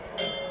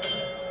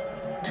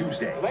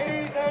Tuesday.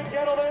 Ladies and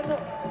gentlemen,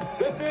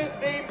 this is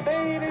the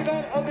main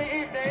event of the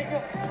evening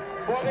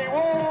for the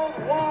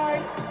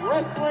Worldwide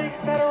Wrestling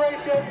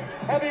Federation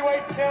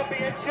Heavyweight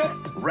Championship.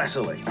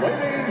 Wrestling.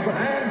 Ladies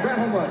and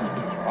gentlemen,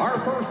 our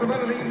first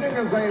event of the evening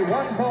is a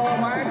one-fall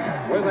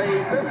match with a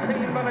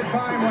 15-minute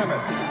time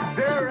limit.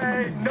 There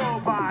ain't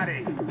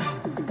nobody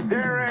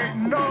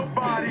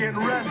in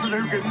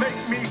wrestling who can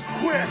make me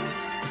quit.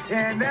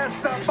 And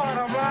that's the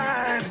bottom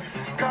line,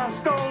 cause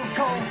Stone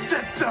Cold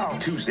said so.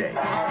 Tuesday.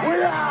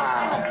 We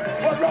are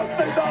what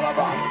wrestling's all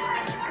about.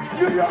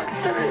 New York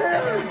City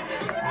here,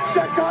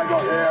 Chicago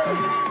here,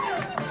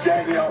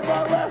 Jamie on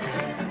my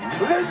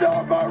left, Linda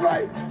on my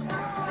right.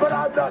 But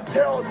I'm not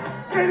telling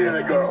any of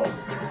the girls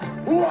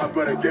who I'm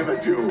going to give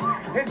it to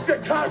in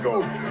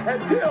Chicago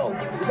until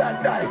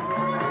that night.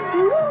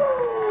 Woo!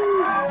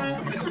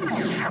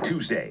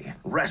 Tuesday,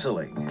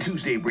 Wrestling.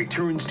 Tuesday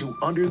returns to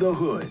Under the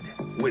Hood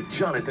with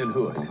Jonathan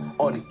Hood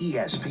on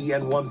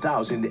ESPN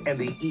 1000 and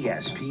the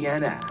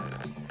ESPN app.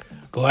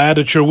 Glad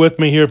that you're with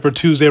me here for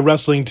Tuesday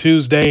Wrestling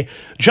Tuesday.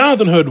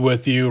 Jonathan Hood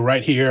with you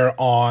right here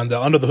on the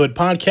Under the Hood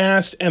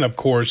podcast and, of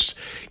course,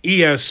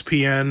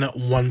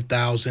 ESPN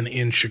 1000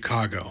 in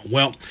Chicago.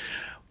 Well,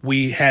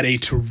 we had a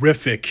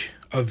terrific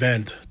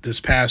event this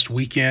past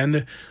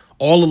weekend.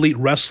 All Elite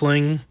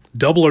Wrestling,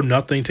 Double or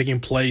Nothing taking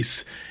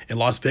place in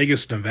Las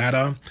Vegas,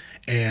 Nevada.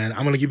 And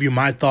I'm going to give you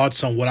my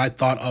thoughts on what I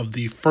thought of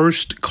the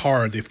first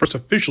card, the first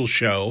official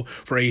show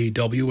for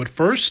AEW. At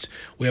first,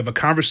 we have a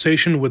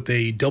conversation with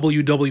a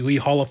WWE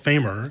Hall of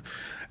Famer,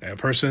 a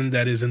person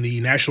that is in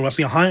the National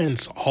Wrestling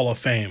Alliance Hall of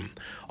Fame.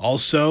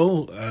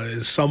 Also,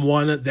 is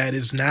someone that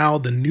is now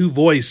the new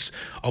voice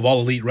of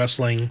All Elite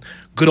Wrestling,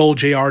 good old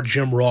JR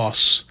Jim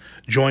Ross.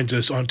 Joins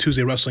us on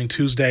Tuesday Wrestling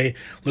Tuesday.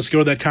 Let's go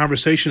to that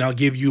conversation. I'll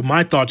give you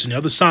my thoughts on the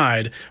other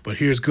side, but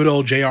here's good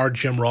old JR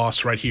Jim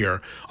Ross right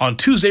here on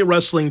Tuesday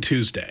Wrestling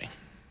Tuesday.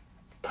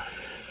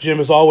 Jim,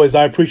 as always,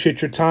 I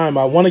appreciate your time.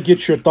 I want to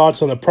get your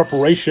thoughts on the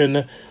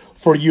preparation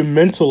for you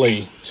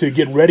mentally to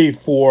get ready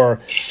for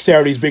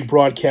Saturday's big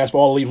broadcast for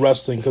All Elite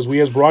Wrestling, because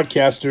we as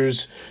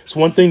broadcasters, it's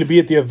one thing to be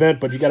at the event,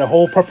 but you got a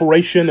whole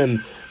preparation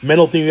and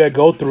mental thing you got to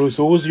go through.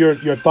 So what was your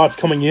thoughts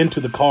coming into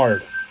the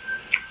card?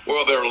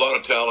 Well, there are a lot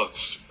of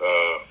talents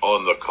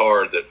on the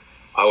card that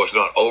I was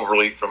not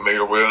overly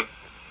familiar with.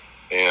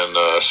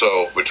 And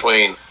so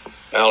between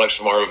Alex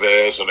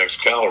Marvez and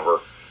Excalibur,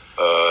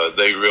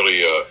 they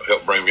really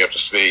helped bring me up to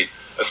speed,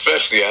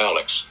 especially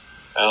Alex.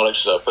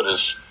 Alex put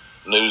his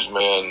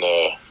newsman,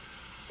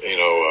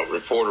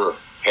 reporter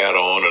hat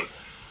on and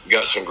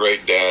got some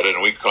great data,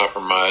 and we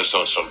compromised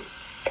on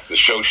the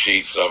show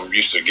sheets that I'm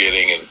used to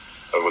getting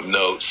and with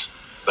notes.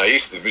 Now, it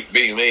used to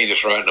be me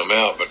just writing them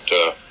out, but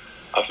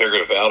I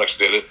figured if Alex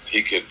did it,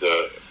 he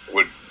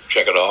would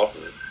check it off,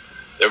 and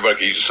everybody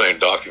could use the same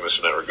documents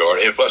in that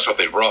regard. And plus, what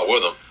they brought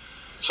with them.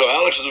 So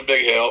Alex is a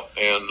big help,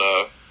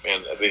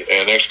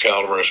 and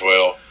Excalibur as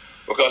well,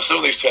 because some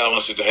of these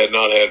talents that had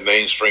not had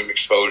mainstream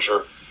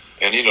exposure.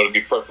 And to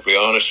be perfectly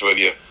honest with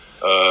you,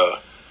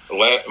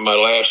 my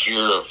last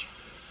year of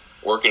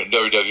working at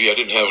WWE, I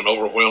didn't have an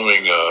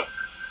overwhelming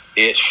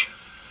itch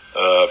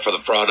for the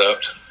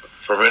product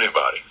from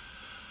anybody.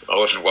 I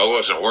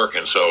wasn't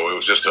working, so it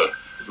was just a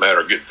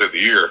matter of getting through the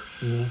year.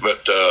 Mm-hmm.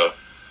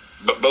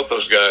 But both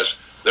those guys,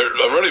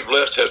 I'm really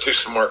blessed to have two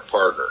smart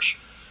partners.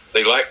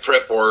 They like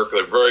prep work.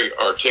 They're very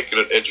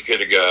articulate,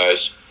 educated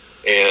guys,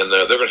 and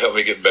they're going to help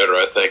me get better,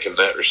 I think, in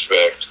that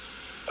respect.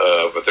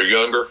 But they're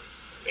younger,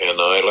 and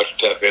I like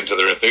to tap into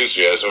their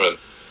enthusiasm, and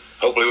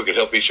hopefully we can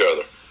help each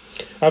other.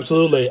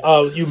 Absolutely.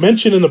 You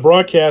mentioned in the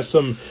broadcast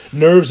some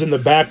nerves in the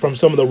back from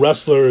some of the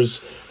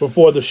wrestlers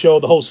before the show,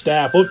 the whole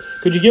staff.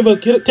 Could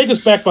you take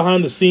us back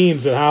behind the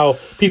scenes and how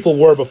people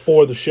were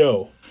before the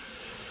show?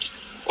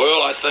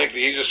 Well, I think the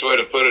easiest way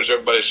to put it is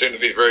everybody seemed to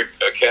be very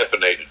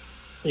caffeinated.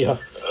 Yeah.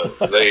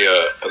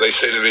 They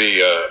seem to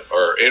be,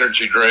 or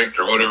energy drink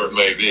or whatever it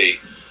may be.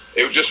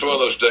 It was just one of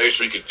those days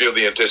where you could feel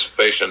the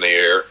anticipation in the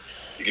air.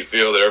 You could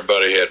feel that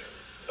everybody had,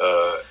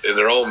 in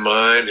their own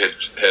mind,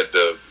 had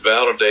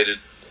validated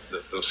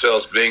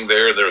themselves being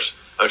there. There's,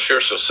 I'm sure,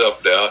 some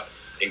self-doubt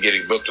in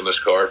getting booked on this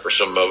card for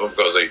some of them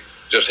because they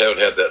just haven't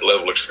had that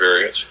level of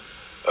experience.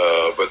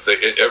 But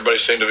everybody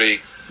seemed to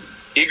be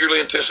eagerly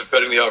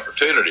anticipating the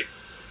opportunity,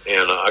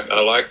 and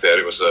I like that.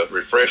 It was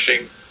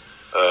refreshing.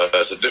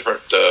 It's a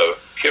different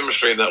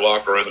chemistry in that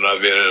locker room than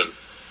I've been in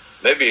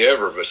maybe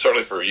ever, but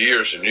certainly for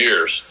years and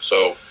years.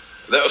 So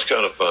that was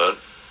kind of fun.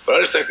 But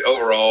I just think the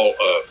overall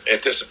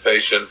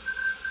anticipation,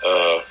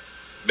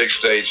 big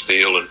stage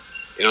deal, and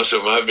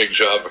so my big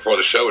job before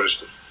the show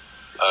is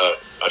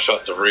I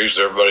shot the breeze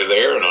to everybody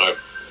there, and I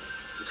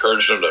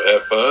encouraged them to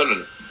have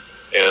fun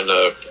and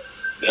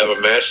have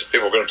a match that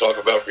people are going to talk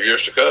about for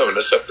years to come, and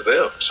it's up to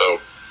them. So,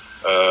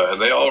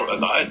 and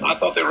I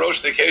thought they rose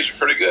to the occasion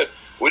pretty good.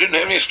 We didn't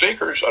have any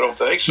stinkers, I don't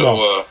think. So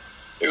no.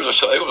 It was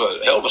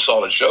a hell of a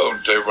solid show,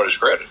 to everybody's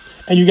credit.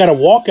 And you got a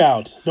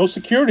walkout. No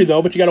security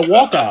though, but you got a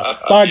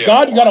walkout. By yeah,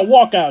 God, you got a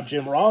walkout,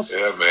 Jim Ross.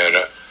 Yeah,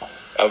 man.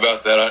 How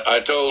about that? I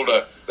told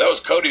that was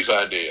Cody's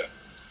idea,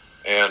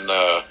 and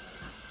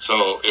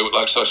So it was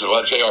like so I said,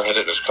 well, JR had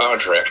it in his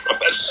contract. Well,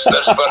 that's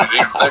funny to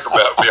even think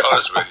about, to be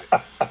honest with you.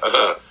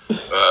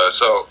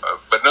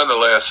 But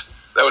nonetheless,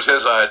 that was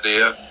his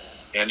idea.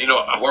 And, you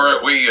know,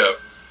 where we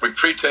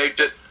pre-taped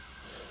it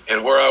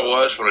and where I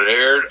was when it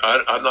aired,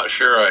 I'm not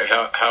sure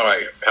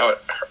how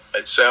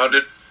it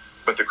sounded,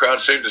 but the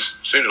crowd seemed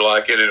to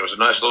like it, and it was a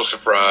nice little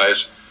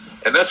surprise.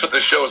 And that's what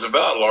this show is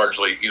about,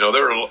 largely. You know,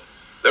 there were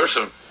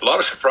a lot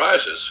of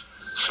surprises.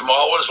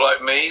 Small ones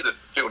like me that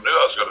people knew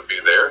I was going to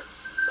be there.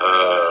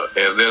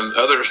 And then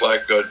others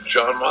like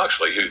John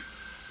Moxley, who,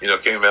 you know,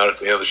 came out at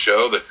the end of the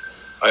show that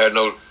I had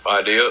no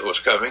idea it was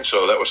coming.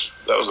 So that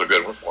was a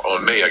good one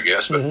on me, I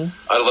guess. But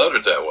I loved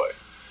it that way.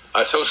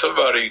 I told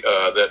somebody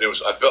that it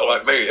was. I felt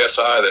like maybe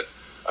SI that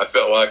I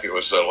felt like it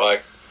was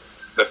like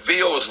the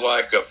feel was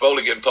like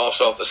Foley getting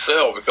tossed off the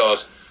cell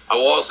because I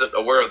wasn't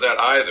aware of that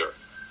either.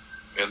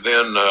 And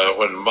then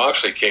when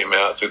Moxley came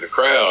out through the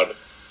crowd,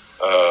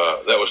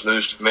 that was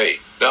news to me.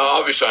 Now,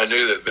 obviously, I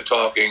knew that he'd been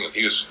talking and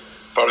he was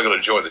probably going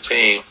to join the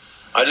team.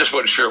 I just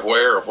wasn't sure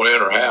where or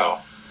when or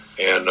how.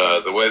 And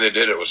the way they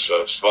did it was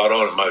spot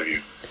on in my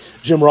view.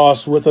 Jim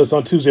Ross with us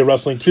on Tuesday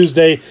Wrestling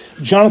Tuesday.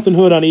 Jonathan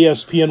Hood on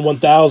ESPN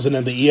 1000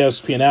 and the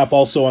ESPN app,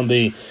 also on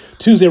the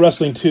Tuesday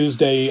Wrestling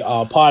Tuesday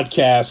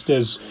podcast.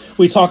 As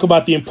we talk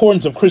about the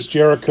importance of Chris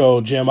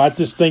Jericho, Jim, I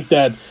just think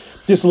that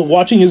just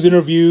watching his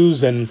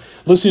interviews and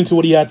listening to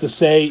what he had to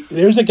say,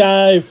 there's a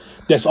guy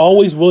that's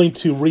always willing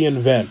to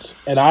reinvent,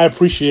 and I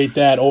appreciate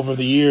that over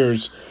the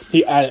years.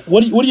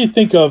 What do you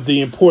think of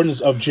the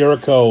importance of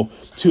Jericho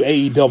to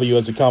AEW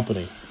as a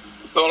company?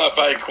 Well, if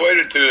I equate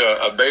it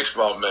to a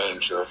baseball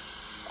manager,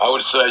 I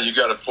would say you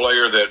got a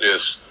player that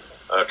is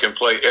can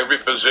play every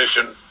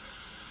position.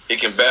 He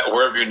can bat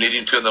wherever you need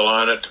him to in the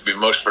lineup to be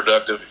most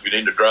productive. If you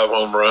need to drive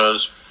home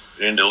runs,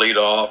 you need to lead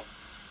off,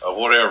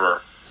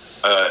 whatever.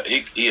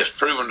 He has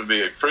proven to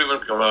be a proven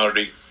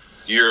commodity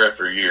year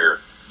after year.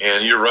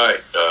 And you're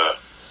right,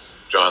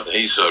 Jonathan.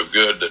 He's so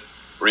good at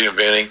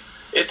reinventing.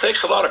 It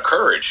takes a lot of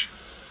courage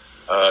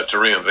to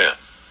reinvent,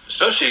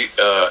 especially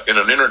in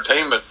an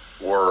entertainment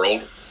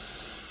world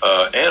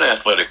and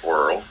athletic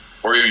world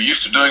where you're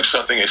used to doing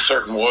something a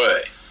certain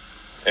way.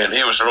 And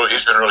he's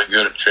been really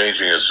good at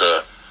changing his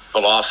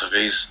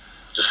philosophies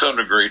to some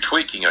degree,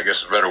 tweaking, I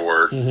guess is a better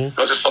word,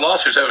 because his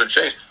philosophies haven't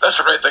changed. That's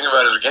the great thing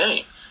about his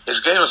game. His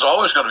game is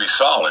always going to be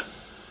solid,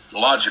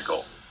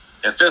 logical,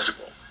 and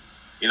physical.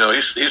 You know,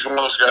 he's one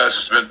of those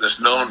guys that's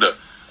known to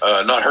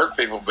not hurt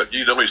people, but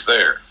you know he's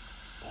there.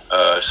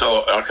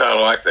 So I kind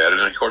of like that.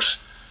 And of course,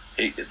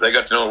 they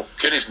got to know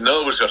Kenny's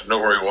nose got to know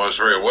where he was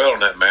very well in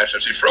that match.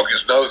 As he broke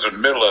his nose in the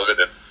middle of it,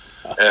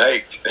 and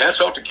hey,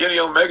 hats off to Kenny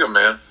Omega,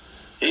 man.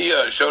 He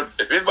showed.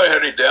 If anybody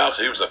had any doubts,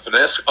 he was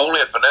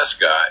only a finesse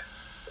guy.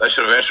 They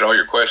should have answered all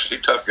your questions. He's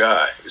a tough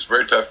guy. He's a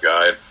very tough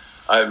guy. And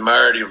I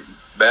admired him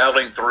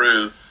battling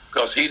through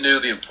because he knew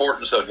the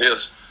importance of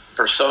his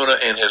persona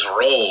and his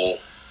role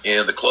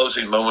in the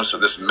closing moments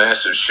of this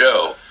massive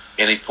show,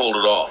 and he pulled it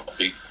off.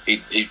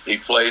 He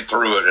played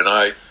through it, and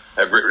I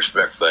have great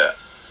respect for that.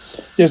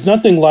 There's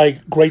nothing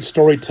like great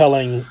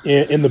storytelling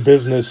in the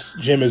business,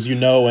 Jim, as you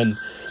know, and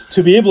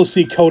to be able to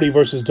see Cody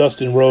versus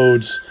Dustin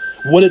Rhodes,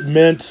 what it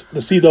meant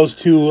to see those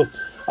two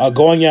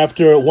going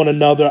after one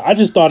another, I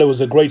just thought it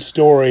was a great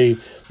story.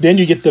 Then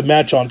you get the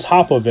match on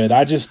top of it.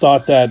 I just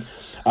thought that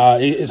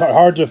it's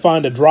hard to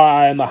find a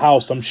dry eye in the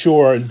house, I'm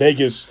sure, in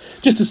Vegas,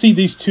 just to see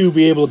these two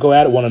be able to go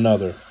at one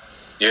another.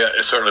 Yeah,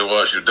 it certainly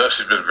was.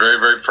 Dusty's been very,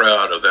 very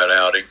proud of that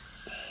outing.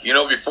 You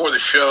know, before the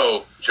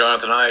show,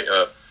 Jonathan,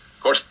 of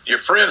course, your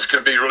friends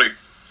can be really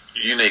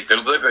unique.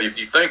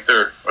 They think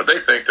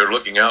they're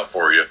looking out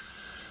for you.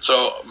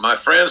 So my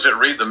friends that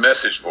read the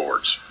message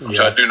boards, which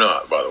I do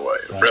not, by the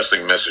way,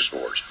 wrestling message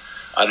boards,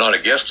 I'm not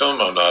against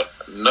them. I'm not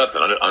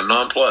nothing. I'm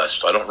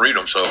nonplussed. I don't read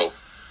them, so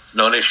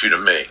non-issue to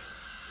me.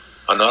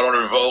 I'm not on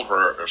a revolt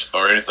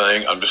or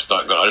anything. I'm just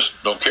not going. I just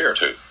don't care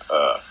to.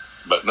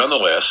 But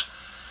nonetheless,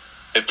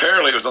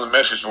 apparently it was on the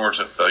message boards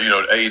that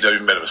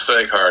AEW made a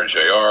mistake, hired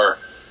JR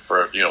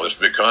for this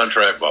big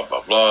contract. Blah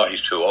blah blah.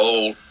 He's too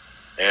old,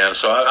 and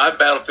so I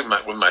battled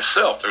with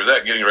myself through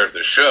that, getting ready for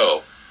the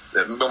show.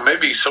 That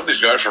maybe some of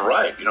these guys are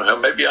right.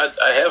 Maybe I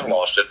have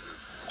lost it.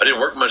 I didn't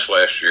work much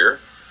last year.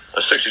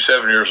 I'm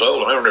 67 years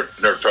old. I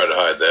never tried to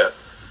hide that.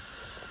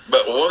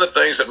 But one of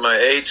the things that my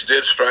age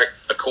did strike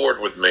a chord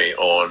with me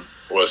on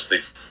was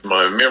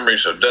my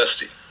memories of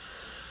Dusty.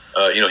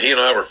 He and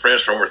I were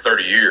friends for over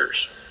 30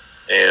 years,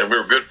 and we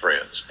were good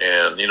friends.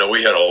 And,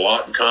 we had a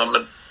lot in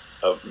common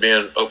of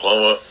being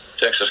Oklahoma,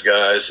 Texas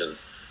guys and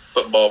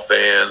football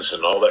fans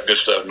and all that good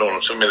stuff, knowing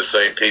so many of the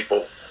same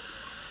people.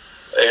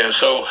 And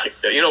so,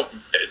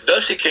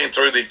 Dusty came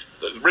through,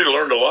 really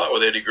learned a lot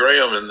with Eddie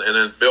Graham and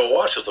then Bill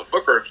Watts as the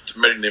booker to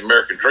Made in the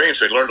American Dream,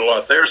 so he learned a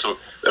lot there. So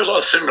there was a lot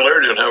of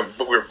similarities on how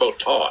we were both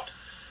taught.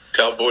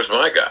 Cowboy's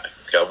my guy.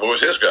 Cowboy's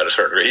his guy to a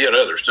certain degree. He had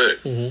others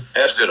too,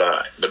 as did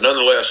I. But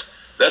nonetheless,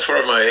 that's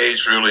where my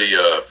age really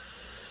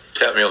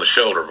tapped me on the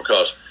shoulder,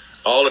 because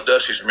all of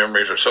Dusty's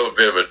memories are so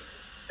vivid.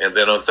 And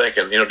then I'm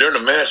thinking, during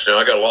the match,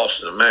 I got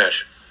lost in the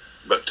match.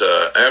 But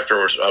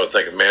afterwards, I was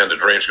thinking, man, the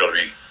dream's going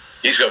to be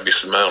he's got to be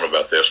smiling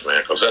about this,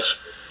 man, because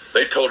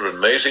they told an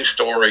amazing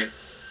story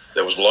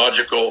that was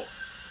logical,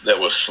 that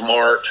was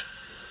smart,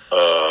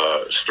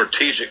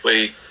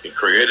 strategically and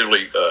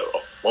creatively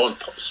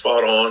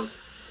spot on.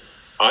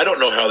 I don't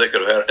know how they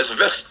could have had it.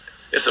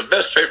 It's the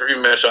best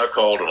pay-per-view match I've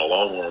called in a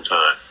long, long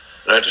time.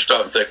 And I had to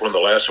stop and think when the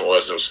last one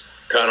was. It was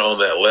kind of on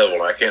that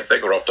level. I can't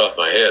think of it off the top of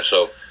my head.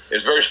 So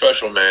it's a very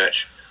special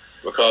match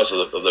because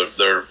of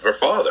their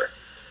father.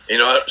 You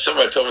know,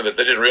 somebody told me that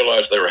they didn't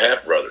realize they were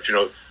half brothers. You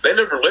know, they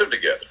never lived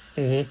together.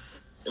 Mm-hmm.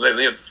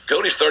 And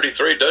Cody's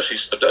 33,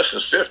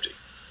 Dustin's 50.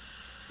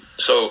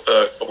 So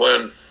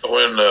when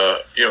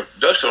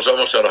Dustin was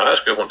almost out of high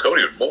school when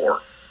Cody was born,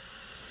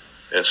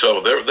 and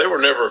so they were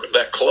never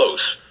that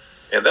close,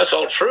 and that's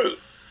all true.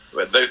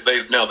 But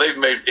they've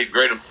made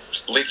great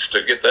leaps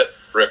to get that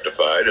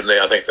rectified, and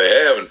I think they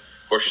have. And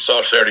of course, you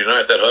saw Saturday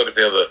night that hug at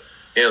the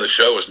end of the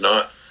show was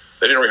not.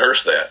 They didn't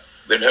rehearse that.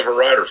 They didn't have a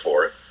writer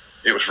for it.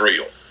 It was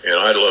real, and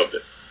I loved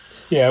it.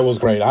 Yeah, it was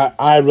great.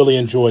 I really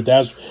enjoyed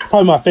that. It's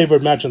probably my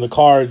favorite match on the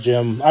card,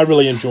 Jim. I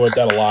really enjoyed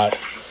that a lot.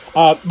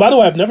 By the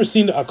way, I've never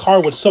seen a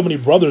card with so many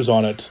brothers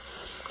on it,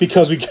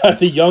 because we got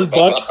the Young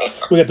Bucks,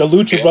 we got the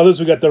Lucha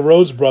Brothers, we got the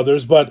Rhodes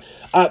Brothers. But,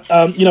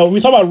 we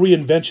talk about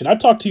reinvention. I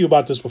talked to you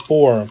about this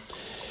before.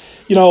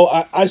 You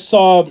know, I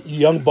saw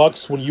Young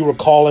Bucks when you were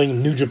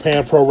calling New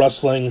Japan Pro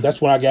Wrestling.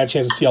 That's when I got a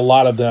chance to see a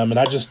lot of them. And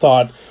I just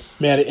thought,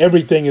 man,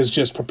 everything is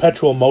just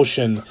perpetual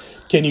motion.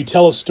 Can you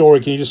tell a story?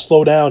 Can you just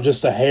slow down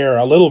just a hair,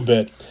 a little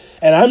bit?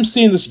 And I'm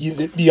seeing this,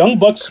 the Young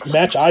Bucks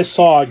match I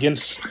saw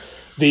against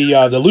the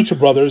Lucha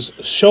Brothers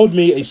showed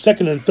me a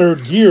second and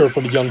third gear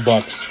from the Young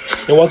Bucks.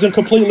 It wasn't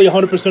completely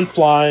 100%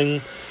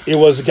 flying. It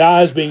was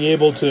guys being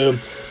able to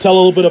tell a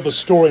little bit of a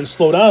story and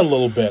slow down a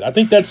little bit. I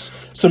think that's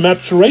some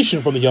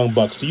maturation from the Young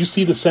Bucks. Do you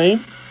see the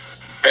same?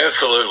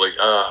 Absolutely.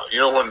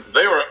 When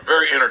they were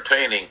very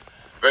entertaining,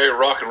 very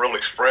Rock and Roll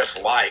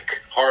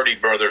Express-like, Hardy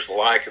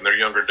Brothers-like in their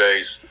younger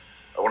days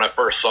when I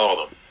first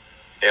saw them.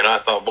 And I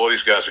thought, boy,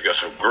 these guys have got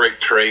some great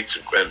traits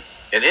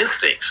and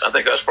instincts. I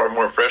think that's probably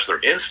more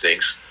impressive, their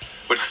instincts,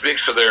 which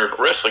speaks to their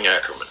wrestling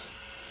acumen.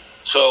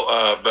 So,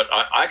 but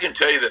I can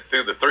tell you that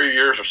through the 3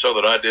 years or so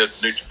that I did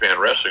New Japan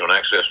Wrestling on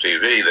Access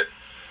TV, that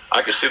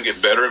I could see them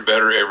get better and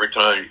better every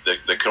time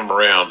they come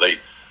around.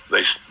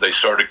 They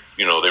started,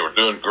 they were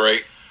doing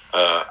great.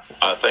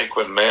 I think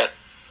when Matt,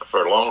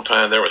 for a long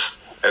time,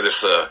 had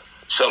this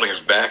selling his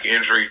back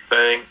injury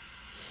thing,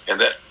 and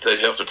that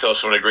helped to tell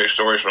so many great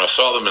stories. When I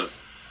saw them in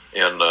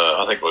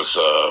I think it was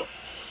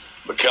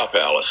the Cow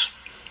Palace,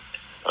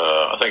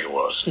 I think it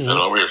was. Mm-hmm.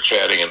 And we were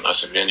chatting, and I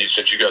said, man,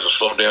 since you guys have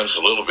slowed down just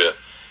a little bit,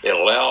 it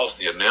allows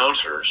the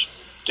announcers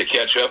to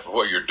catch up with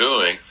what you're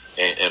doing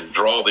and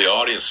draw the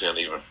audience in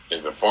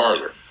even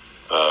farther,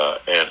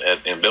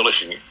 and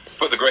embellishing,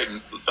 put the great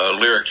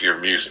lyric to your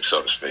music,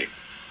 so to speak.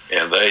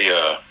 And they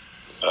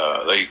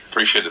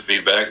appreciate the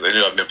feedback. They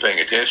knew I've been paying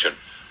attention,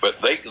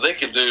 but they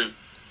can do.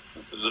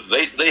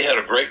 They had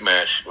a great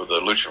match with the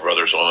Lucha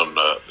Brothers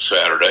on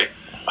Saturday.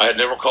 I had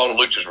never called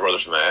a Lucha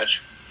Brothers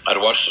match. I'd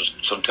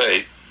watched some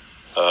tape,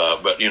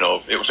 but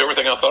it was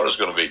everything I thought it was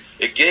going to be.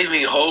 It gave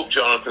me hope,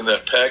 Jonathan,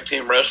 that tag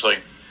team wrestling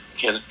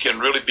can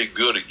really be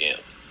good again.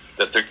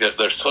 That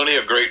there's plenty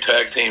of great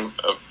tag team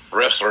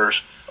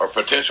wrestlers or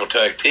potential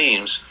tag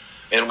teams,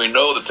 and we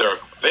know that there are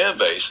a fan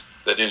base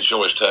that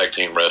enjoys tag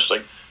team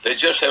wrestling. They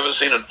just haven't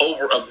seen an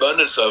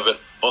overabundance of it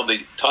on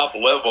the top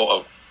level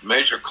of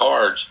major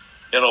cards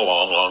in a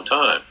long, long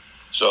time.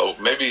 So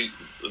maybe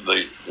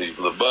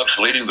the Bucks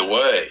leading the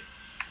way,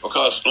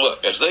 because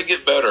look, as they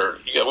get better,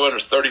 you got one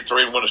is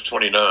 33 and one is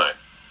 29.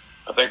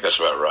 I think that's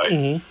about right.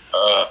 Mm-hmm.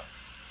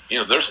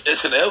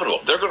 It's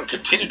inevitable. They're going to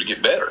continue to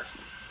get better,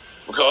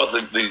 because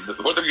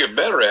what they get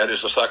better at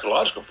is the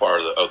psychological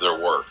part of their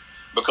work.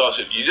 Because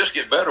if you just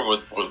get better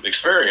with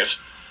experience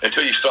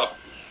until you stop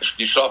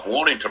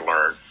wanting to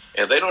learn,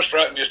 and they don't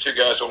strike me as two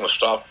guys who want to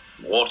stop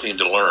wanting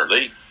to learn.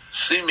 They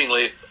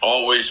seemingly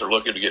always are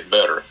looking to get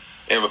better.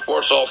 And before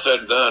it's all said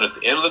and done, at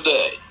the end of the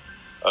day,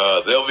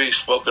 they'll be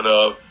spoken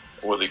of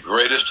with the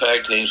greatest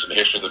tag teams in the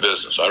history of the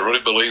business. I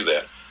really believe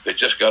that. They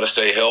just got to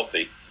stay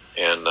healthy.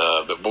 And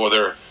but boy,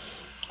 they're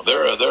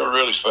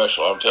really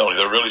special. I'm telling you,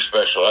 they're really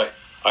special.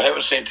 I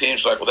haven't seen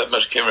teams with that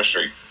much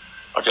chemistry.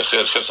 Like I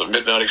said, since the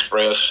Midnight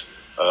Express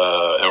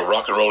and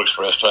Rock and Roll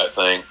Express type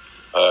thing,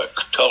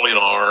 Tully and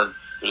Arn.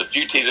 There's a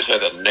few teams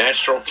that had that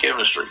natural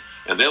chemistry,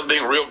 and them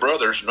being real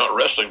brothers, not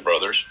wrestling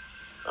brothers,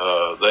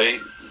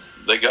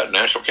 they got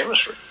natural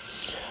chemistry.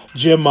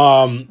 Jim,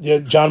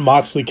 Jon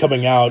Moxley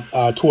coming out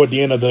toward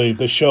the end of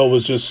the show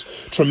was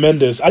just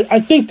tremendous. I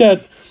think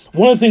that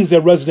one of the things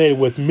that resonated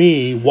with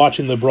me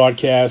watching the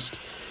broadcast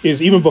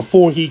is even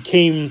before he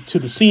came to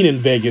the scene in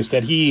Vegas,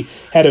 that he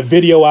had a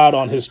video out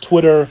on his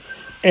Twitter,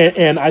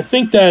 and I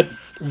think that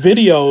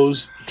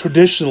videos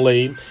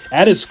traditionally,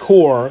 at its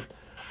core,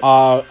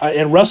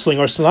 and wrestling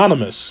are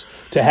synonymous.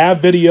 To have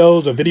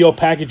videos or video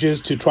packages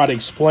to try to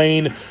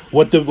explain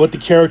what the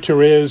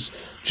character is.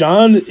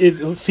 Jon,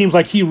 it seems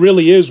like he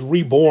really is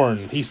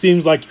reborn. He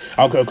seems like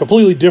a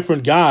completely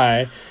different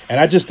guy, and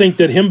I just think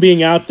that him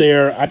being out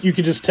there, you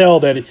can just tell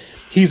that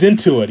he's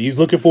into it. He's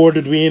looking forward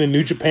to being in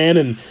New Japan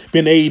and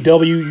being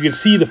AEW. You can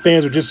see the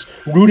fans are just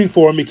rooting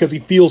for him because he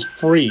feels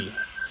free.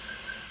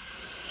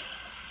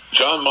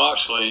 Jon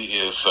Moxley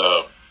is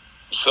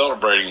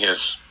celebrating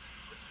his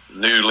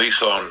new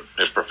lease on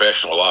his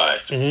professional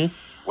life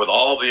with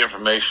all the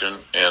information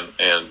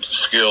and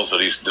skills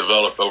that he's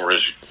developed over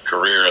his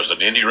career as an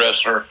indie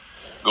wrestler,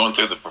 going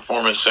through the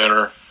Performance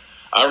Center.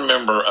 I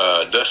remember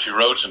Dusty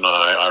Rhodes and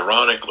I,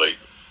 ironically,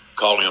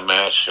 calling a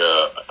match,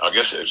 I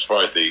guess it was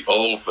probably at the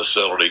old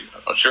facility,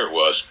 I'm sure it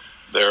was,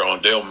 there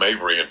on Dale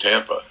Mabry in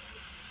Tampa,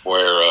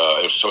 where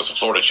it was a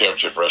Florida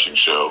Championship Wrestling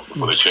show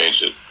before they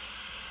changed it.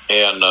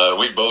 And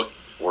we both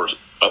were,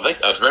 I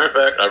think, as a matter of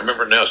fact, I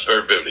remember now, it's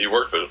very vivid. He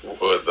worked with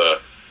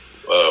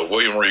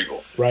William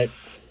Regal. Right.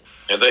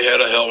 And they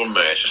had a hell of a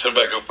match.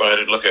 Somebody go find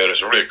it, look at it.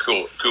 It's a really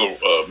cool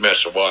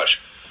match to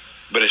watch.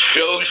 But it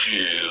shows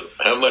you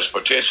how much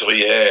potential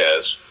he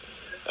has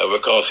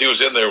because he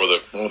was in there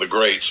with one of the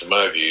greats, in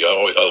my view.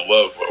 I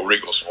love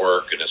Regal's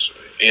work, and it's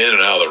in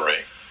and out of the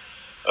ring.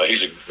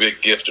 He's a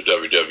big gift to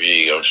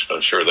WWE.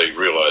 I'm sure they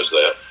realize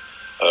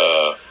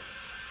that.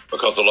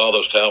 Because a lot of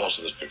those talents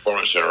in the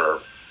Performance Center are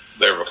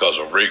there because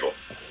of Regal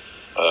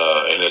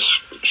and his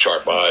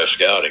sharp eye of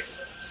scouting.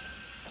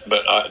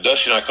 But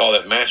Dusty and I called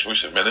that match, and we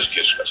said, man, this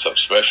kid's got something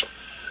special.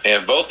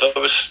 And both of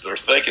us are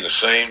thinking the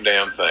same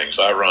damn thing. It's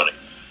ironic.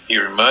 He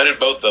reminded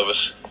both of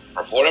us,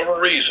 for whatever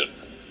reason,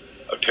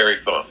 of Terry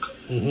Funk.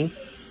 And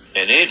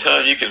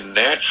anytime you can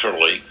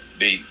naturally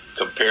be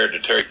compared to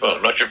Terry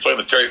Funk, not you're playing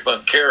the Terry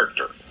Funk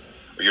character,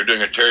 or you're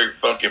doing a Terry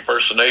Funk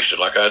impersonation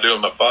like I do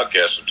on my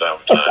podcast from time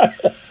to time.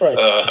 Right.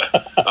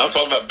 I'm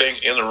talking about being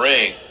in the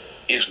ring.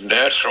 He's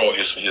natural. He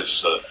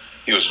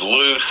was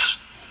loose.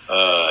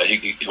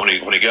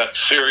 When he got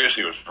serious,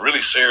 he was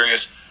really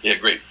serious. He had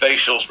great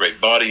facials,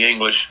 great body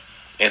English,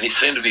 and he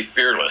seemed to be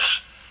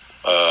fearless.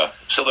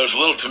 So there's a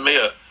little, to me,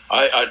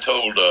 I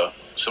told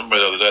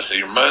somebody the other day, I said,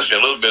 he reminds me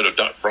a little bit of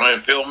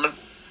Brian Pillman.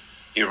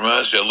 He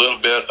reminds me a little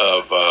bit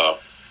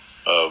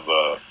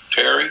of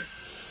Terry.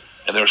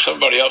 And there was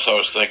somebody else I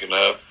was thinking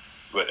of,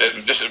 but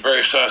just at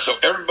various times. So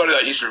everybody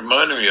that he's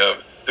reminding me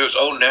of, through his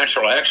own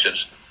natural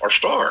actions, are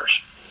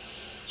stars.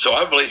 So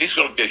I believe he's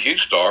going to be a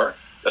huge star.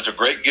 That's a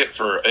great get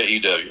for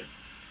AEW.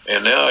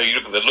 And now you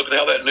look at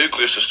how that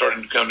nucleus is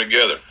starting to come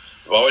together.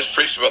 I've always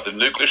preached about the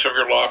nucleus of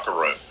your locker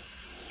room.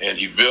 And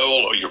you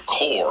build your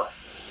core.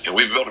 And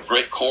we built a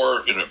great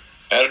core in an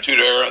Attitude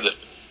Era that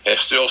has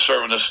still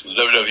serving the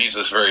WWE to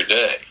this very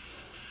day.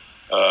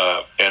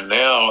 And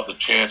now the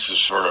chances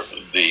for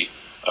the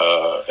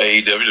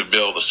AEW to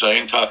build the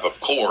same type of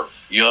core,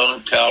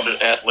 young,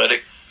 talented,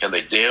 athletic, and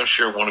they damn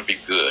sure want to be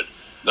good.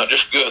 Not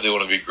just good, they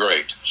want to be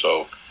great.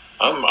 So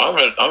I'm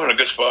in a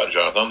good spot,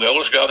 Jonathan. I'm the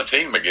oldest guy on the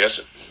team, I guess,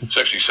 at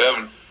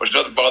 67, which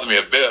doesn't bother me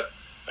a bit.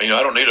 I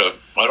don't need a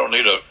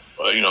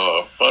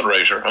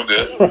fundraiser. I'm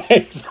good.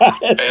 Right.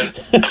 And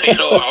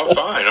I'm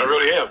fine. I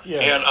really am. Yeah.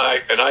 And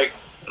I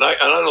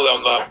know that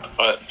I'm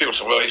not. People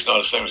say, well, he's not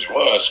the same as he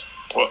was.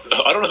 Well,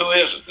 I don't know who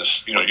is at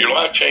this. Your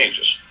life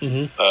changes.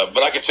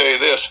 But I can tell you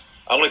this: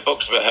 I only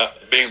focus about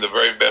being the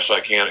very best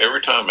I can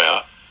every time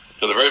out,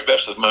 to the very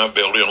best of my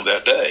ability on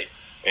that day.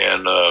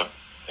 And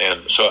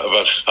so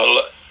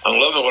I'm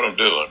loving what I'm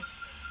doing.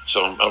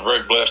 So I'm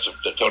very blessed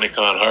that Tony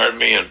Khan hired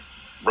me and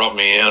brought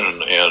me in,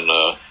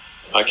 and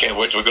I can't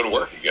wait till we go to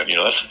work again.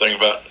 That's the thing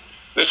about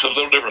this is a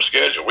little different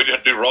schedule. We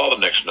didn't do Raw the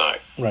next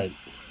night. Right.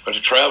 But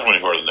to travel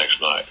anywhere the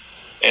next night.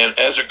 And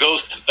as it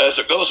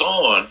goes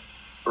on,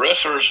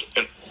 wrestlers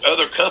and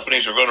other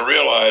companies are going to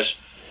realize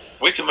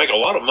we can make a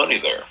lot of money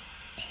there,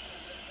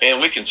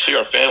 and we can see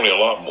our family a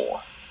lot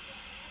more.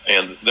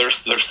 And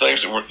there's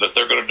things that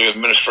they're going to do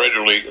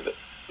administratively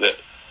that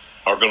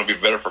are going to be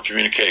better for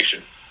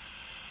communication.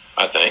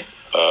 I think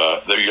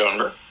they're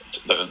younger.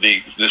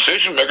 The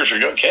decision makers are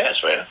young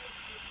cats, man.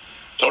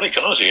 Tony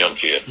Khan's a young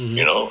kid,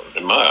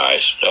 in my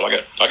eyes. Hell,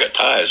 I got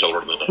ties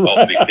older than all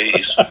the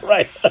VPs.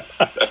 Right.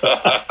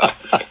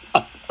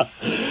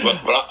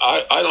 But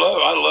I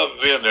love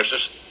being there. It's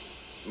just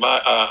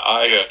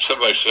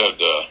somebody said,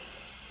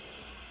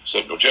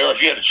 well, Jared,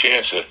 if you had a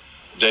chance to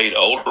date an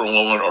older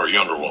woman or a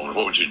younger woman,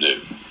 what would you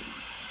do?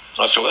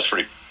 I said, well, that's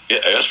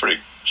pretty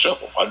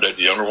simple. I'd date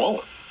the younger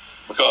woman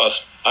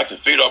because I can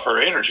feed off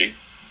her energy.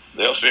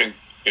 That helps me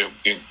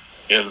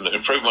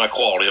improve my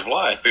quality of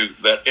life through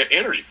that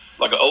energy,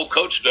 like an old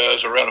coach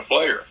does around a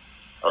player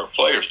or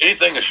players.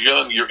 Anything that's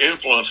young, you're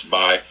influenced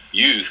by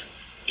youth.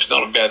 It's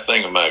not a bad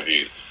thing in my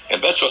view.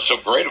 And that's what's so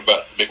great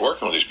about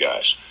working with these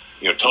guys.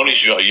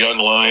 Tony's a young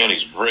lion.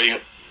 He's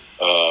brilliant.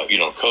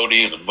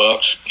 Cody and the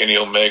Bucks, Kenny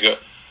Omega,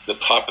 the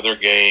top of their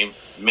game,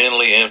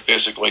 mentally and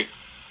physically.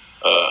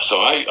 So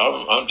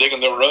I'm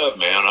digging the rub,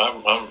 man.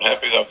 I'm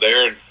happy that I'm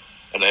there,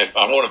 and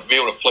I want to be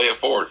able to play it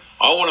forward.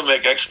 I want to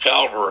make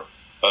Excalibur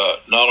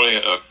not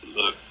only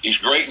he's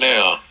great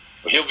now,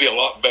 but he'll be a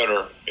lot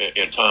better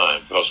in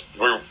time because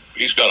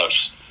he's got an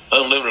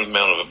unlimited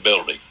amount of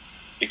ability.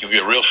 He can be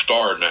a real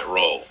star in that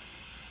role.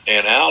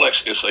 And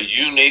Alex is a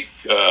unique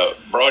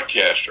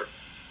broadcaster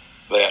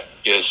that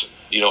is,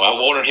 I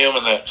wanted him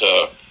in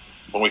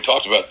when we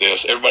talked about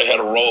this, everybody had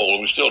a role,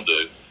 and we still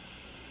do.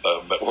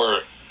 But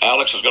where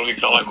Alex is going to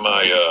be kind of like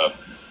my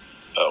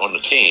on the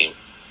team,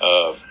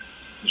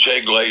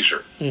 Jay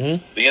Glazer,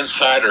 the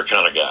insider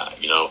kind of guy.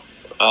 You know,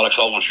 Alex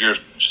all those years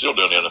still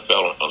doing the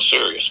NFL on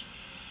Sirius.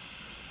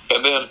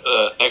 And then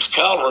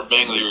Excalibur,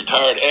 being the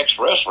retired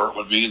ex-wrestler,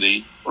 would be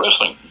the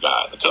wrestling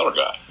guy, the color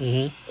guy.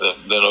 Then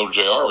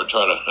OJR would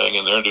try to hang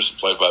in there and do some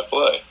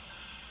play-by-play.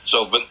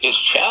 So, but it's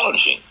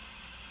challenging.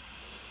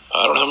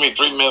 I don't know how many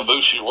three-man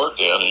booths you worked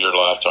in your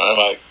lifetime.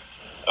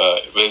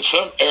 But in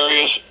some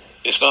areas,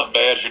 it's not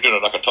bad if you're doing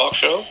it like a talk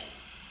show.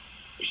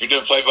 If you're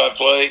doing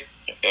play-by-play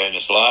and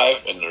it's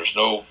live and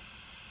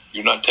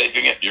you're not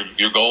taping it,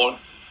 you're going,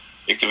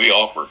 it can be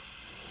awkward.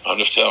 I'm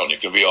just telling you,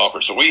 it can be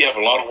awkward. So we have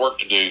a lot of work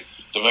to do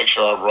to make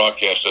sure our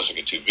broadcast doesn't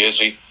get too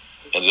busy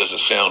and doesn't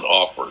sound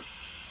awkward.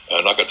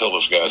 And like I told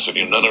those guys, I said,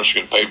 none of us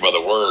get paid by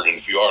the word, and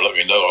if you are, let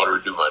me know. I'll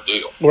do my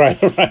deal. Right.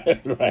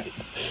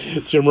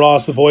 Jim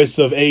Ross, the voice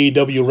of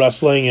AEW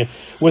Wrestling.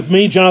 With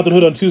me, Jonathan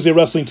Hood, on Tuesday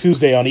Wrestling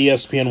Tuesday on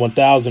ESPN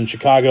 1000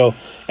 Chicago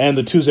and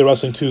the Tuesday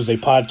Wrestling Tuesday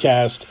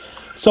podcast.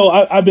 So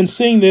I've been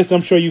seeing this,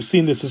 I'm sure you've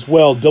seen this as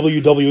well,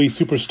 WWE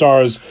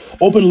superstars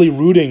openly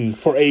rooting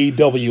for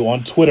AEW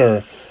on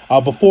Twitter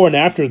before and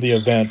after the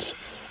event.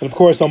 And, of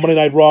course, on Monday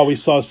Night Raw, we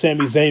saw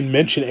Sami Zayn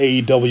mention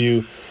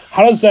AEW.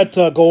 How does that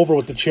go over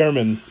with the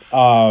chairman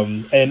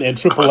and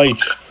Triple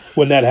H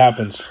when that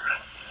happens?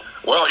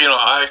 Well, you know,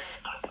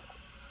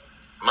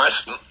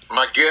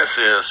 my guess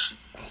is,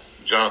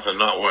 Jonathan,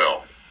 not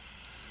well.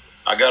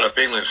 I got a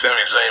feeling Sami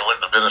Zayn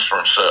went into business for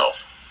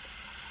himself.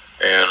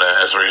 And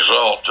as a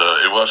result,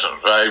 it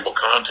wasn't valuable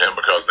content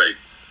because they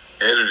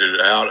edited it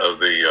out of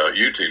the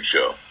YouTube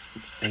show.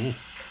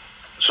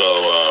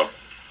 So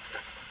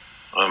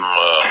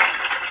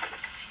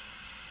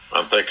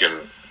I'm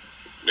thinking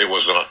it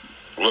was not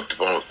looked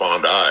upon with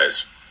fond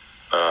eyes.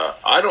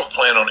 I don't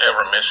plan on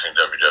ever mentioning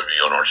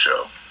WWE on our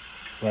show.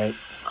 Right.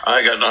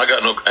 I got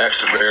no axe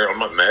to bear. I'm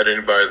not mad at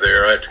anybody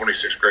there. I had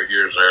 26 great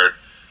years there.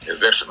 And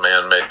Vince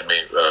McMahon made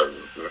me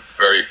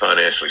very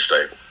financially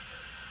stable.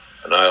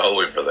 And I owe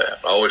him for that.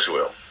 I always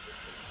will.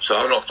 So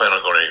I don't plan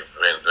on going to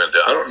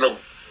I don't know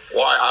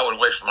why I would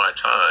waste my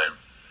time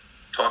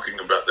talking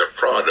about their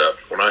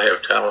product when I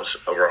have talents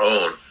of our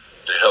own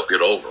to help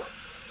get over.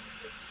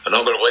 And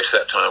I'm going to waste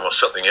that time on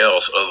something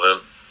else other than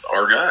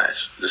our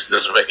guys. This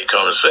doesn't make any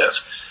common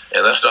sense.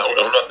 And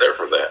I'm not there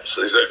for that.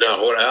 So they said,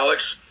 now what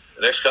Alex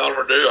and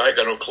Excalibur do, I ain't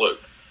got no clue.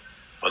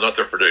 I'm not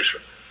their producer.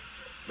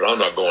 But I'm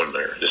not going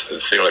there. Just to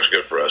seem like it's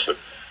good for us. But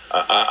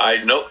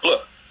I know,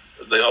 look,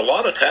 a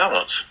lot of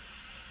talents.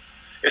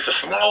 It's a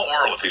small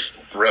world that these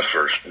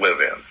wrestlers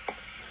live in.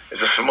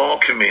 It's a small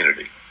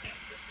community.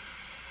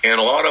 And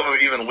a lot of them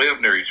even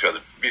live near each other,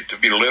 to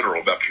be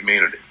literal about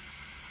community.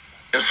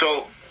 And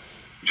so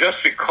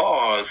just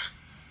because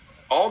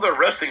all their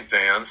wrestling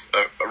fans,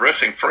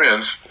 wrestling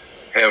friends,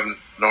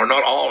 are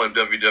not all in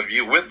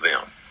WWE with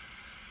them.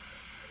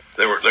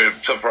 They're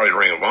some part in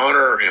Ring of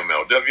Honor,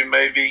 MLW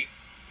maybe,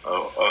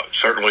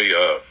 certainly,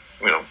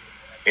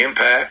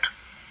 Impact,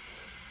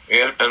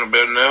 and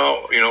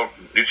now,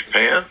 New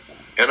Japan,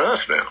 and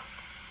us now.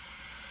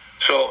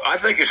 So I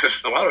think it's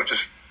just a lot of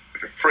just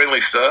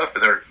friendly stuff,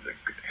 and they're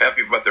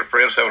happy about their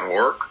friends having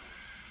work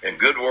and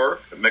good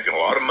work and making a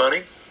lot of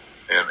money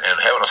and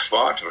having a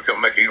spot to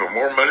make even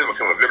more money,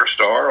 become a bigger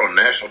star on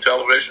national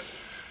television.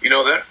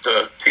 That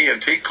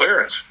TNT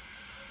clearance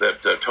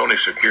that Tony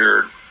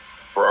secured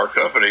for our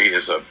company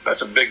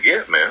that's a big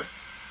get, man.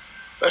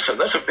 That's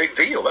a big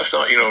deal. That's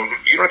not, you don't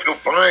have to go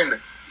find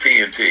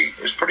TNT.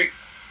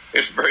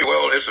 It's a very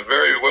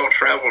well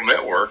traveled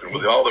network, and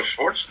with all their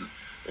sports,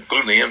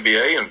 including the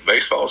NBA and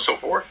baseball and so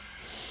forth,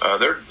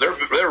 they're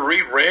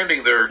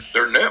rebranding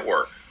their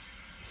network,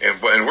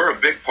 and we're a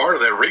big part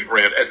of that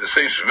rebrand, as it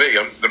seems to me.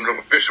 I'm not an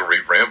official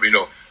rebrand,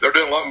 but they're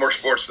doing a lot more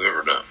sports than they've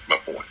ever done. My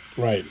point.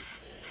 Right.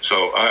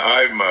 So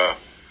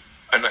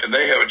and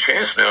they have a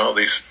chance now.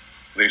 These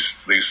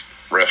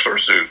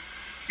wrestlers to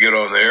get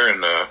on there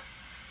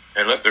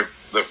and let their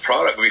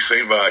product be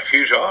seen by a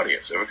huge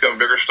audience and become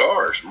bigger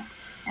stars.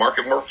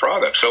 Market more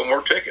products, sell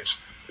more tickets,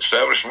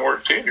 establish more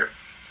tenure.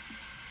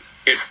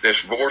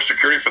 It's more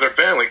security for their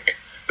family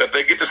that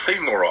they get to see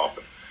more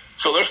often.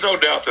 So there's no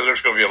doubt that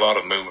there's going to be a lot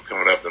of movement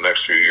coming up in the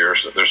next few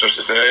years.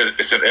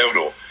 It's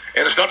inevitable.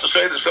 And it's not to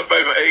say that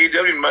somebody from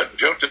AEW might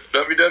jump to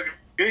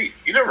WWE.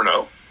 You never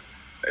know.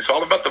 It's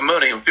all about the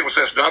money. When people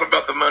say it's not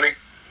about the money,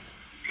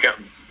 count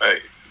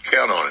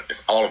on it.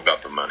 It's all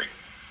about the money.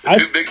 The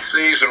two big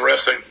C's in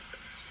wrestling,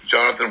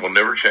 Jonathan, will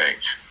never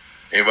change.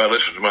 Anybody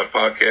listening to my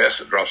podcast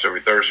that drops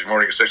every Thursday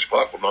morning at 6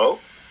 o'clock will know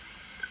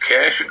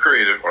cash and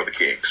creative are the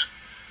kings.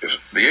 If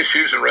the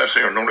issues in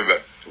wrestling are normally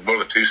about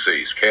one of the two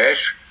C's,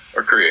 cash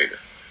or creative.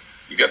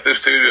 You got those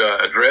two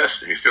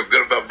addressed and you feel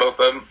good about both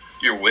of them,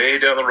 you're way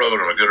down the road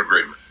on a good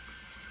agreement.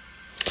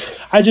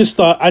 I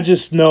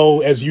just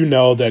know, as you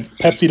know, that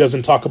Pepsi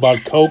doesn't talk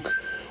about Coke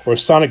or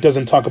Sonic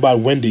doesn't talk about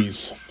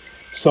Wendy's.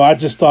 So I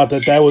just thought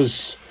that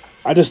was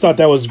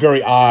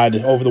very odd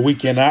over the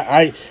weekend.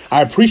 I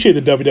appreciate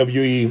the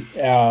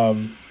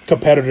WWE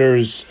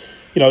competitors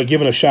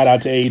giving a shout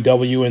out to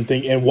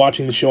AEW and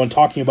watching the show and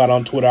talking about it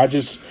on Twitter. I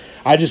just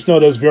know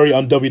that's very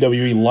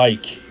un-WWE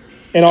like.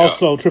 And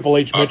also Triple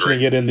H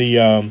mentioning it in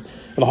the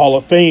Hall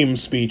of Fame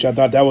speech. I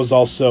thought that was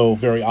also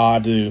very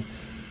odd to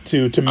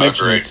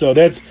mention it. So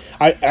that's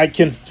I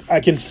can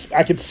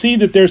see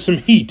that there's some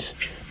heat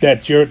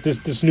that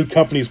this new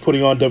company is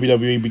putting on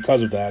WWE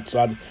because of that.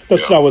 So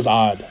that was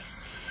odd.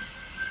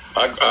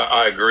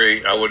 I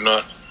agree. I would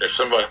not.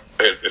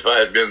 If I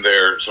had been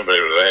there, somebody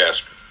would have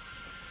asked,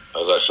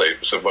 as I say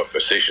somewhat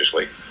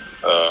facetiously,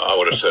 I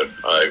would have said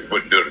I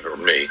wouldn't do it for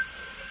me.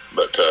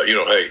 But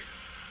hey,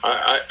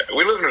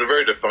 we live in a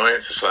very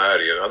defiant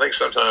society, and I think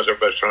sometimes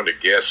everybody's trying to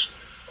guess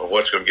on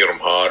what's going to get them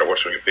hot or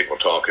what's going to get people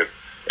talking.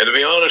 And to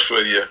be honest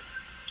with you,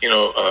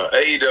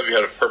 AEW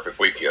had a perfect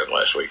weekend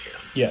last weekend.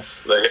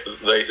 Yes,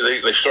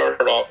 they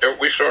started off.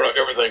 We started off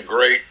everything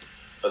great.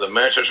 The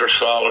matches are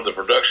solid. The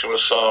production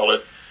was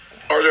solid.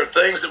 Are there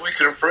things that we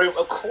can improve?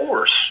 Of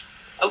course.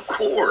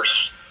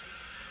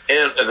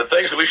 And the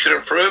things that we should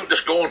improve,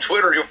 just go on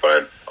Twitter. You'll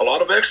find a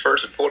lot of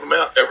experts that pull them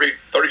out every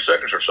 30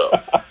 seconds or so.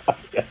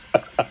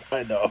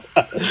 I know.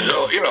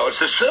 So, it's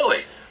just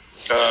silly.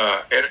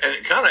 And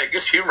it kind of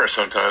gets humorous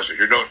sometimes if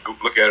you don't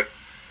look at it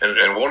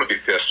and want to be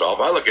pissed off.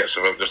 I look at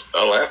some of them,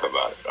 I laugh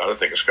about it. I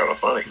think it's kind of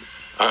funny.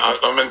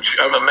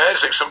 I'm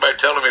imagining somebody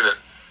telling me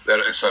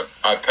that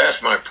I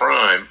passed my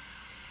prime,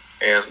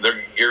 and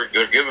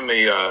they're giving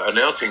me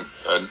announcing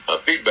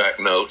feedback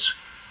notes,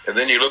 and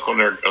then you look on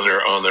their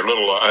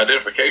little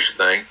identification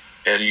thing,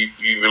 and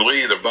you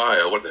believe their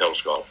bio, what the hell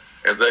it's called,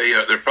 and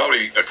they're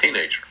probably a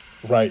teenager.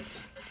 Right.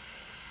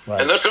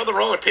 And there's nothing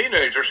wrong with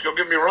teenagers. Don't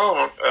get me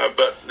wrong,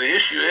 but the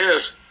issue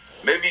is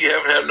maybe you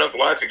haven't had enough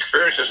life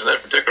experiences in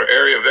that particular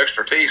area of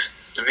expertise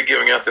to be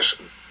doling out this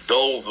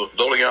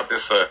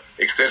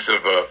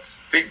extensive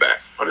feedback.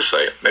 I'll just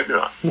say it. Maybe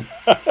not.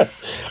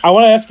 I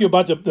want to ask you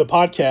about the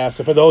podcast.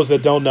 And for those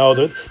that don't know,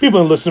 that people who have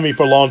been listening to me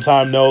for a long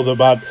time know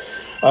about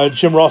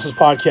Jim Ross's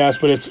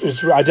podcast, but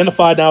it's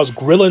identified now as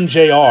Grillin'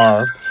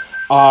 JR.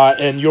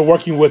 And you're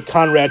working with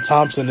Conrad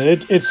Thompson,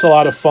 and it's a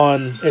lot of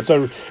fun.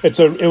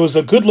 It was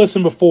a good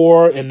listen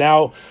before, and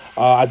now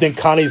I think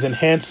Connie's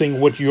enhancing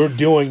what you're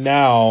doing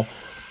now.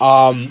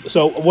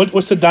 So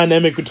what's the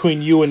dynamic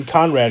between you and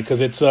Conrad?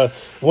 Because it's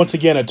once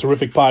again a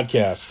terrific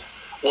podcast.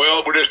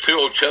 Well, we're just two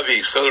old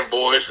chubby Southern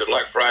boys that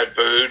like fried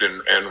food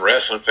and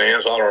wrestling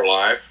fans all our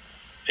life,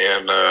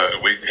 and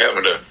we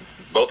happened to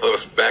both of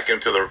us back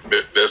into the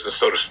business,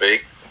 so to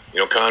speak.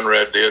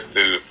 Conrad did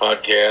through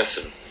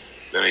podcasts, and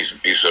then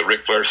he's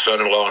Ric Flair's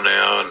son-in-law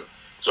now, and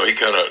so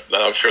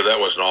I'm sure that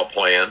wasn't all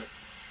planned.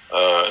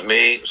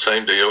 Me,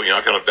 same deal.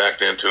 I kind of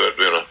backed into it,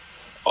 being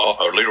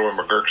a Leroy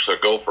McGurk's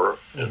gopher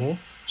in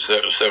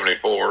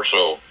 74.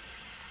 So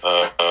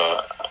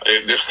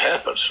it just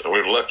happens.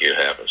 We're lucky it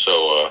happened.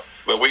 So,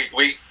 but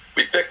we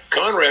picked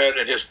Conrad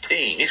and his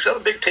team. He's got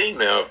a big team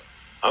now.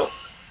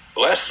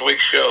 Last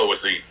week's show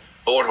was the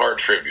Owen Hart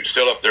tribute,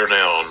 still up there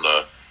now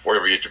on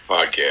wherever you get your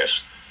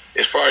podcast.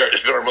 It's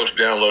been our most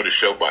downloaded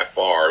show by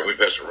far, and we've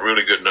had some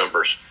really good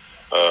numbers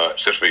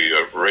since we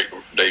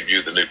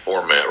debuted the new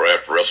format right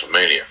after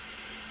WrestleMania.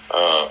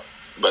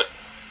 But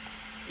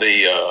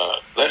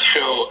that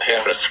show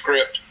had a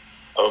script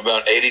of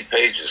about 80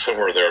 pages,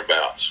 somewhere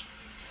thereabouts.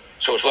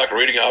 So it's like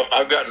reading.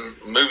 I've gotten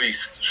movie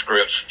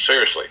scripts,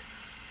 seriously.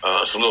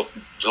 Some little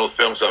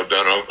films I've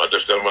done. I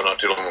just done one not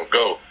too long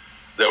ago.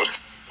 That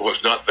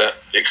was not that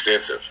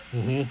extensive.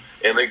 Mm-hmm.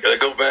 And they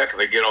go back and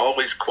they get all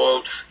these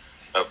quotes.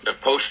 And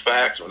post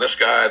fact from this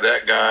guy,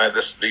 that guy,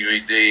 this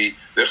DVD,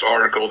 this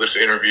article, this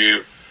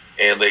interview,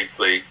 and they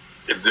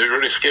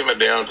really skim it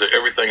down to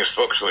everything is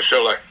focused on the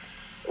show. Like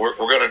we're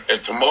gonna,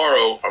 and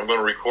tomorrow I'm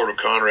gonna record with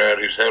Conrad,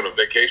 who's having a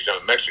vacation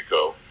out in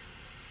Mexico.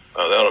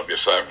 That'll be a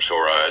sight for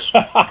sore eyes.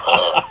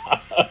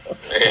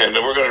 And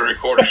we're gonna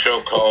record a show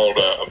called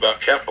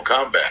about Capital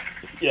Combat.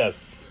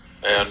 Yes.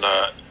 And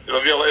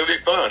it'll be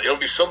fun. It'll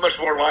be so much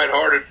more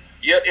lighthearted,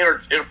 yet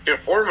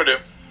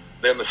informative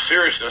than the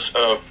seriousness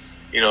of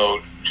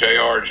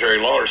JR and Jerry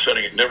Lawler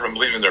never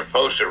leaving their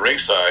post at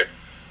ringside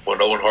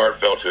when Owen Hart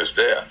fell to his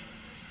death.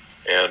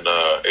 And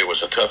it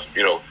was a tough,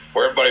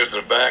 where everybody was in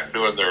the back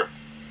doing their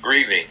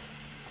grieving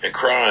and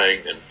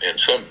crying and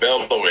some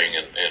bellowing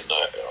and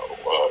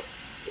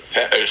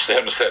just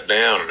having to sit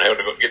down and having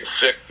to go get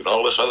sick and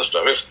all this other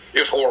stuff. It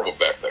was horrible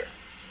back there.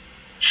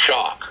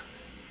 Shock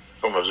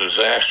from a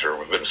disaster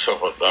would have been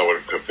something I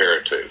would compare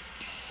it to.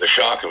 The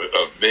shock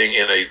of being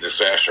in a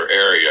disaster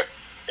area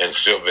and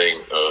still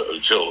being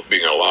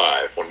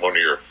alive when one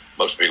of your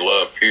most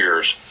beloved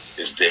peers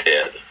is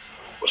dead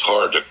was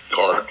hard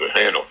to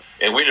handle.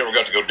 And we never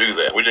got to go do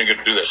that. We didn't get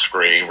to do that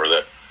scream or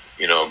that,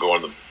 go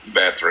in the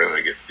bathroom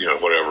and get,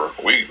 whatever.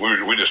 We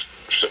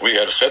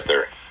had to sit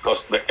there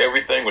because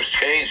everything was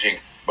changing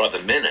by the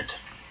minute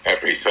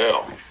after he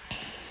fell.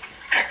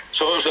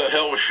 So it was a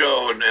hell of a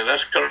show, and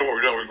that's kind of what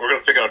we're doing. We're going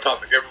to pick out a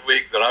topic every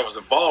week that I was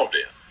involved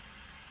in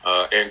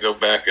and go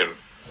back and.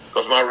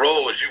 Because my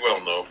role, as you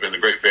well know, being the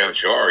great fan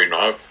that you are,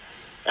 I've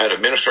had an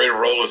administrative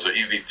role as the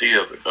EVP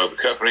of the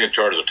company in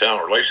charge of the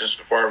talent relations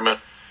department.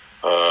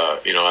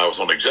 I was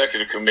on the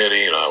executive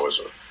committee, and I was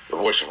the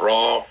voice of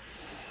Raw,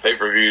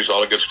 pay-per-views,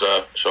 all the good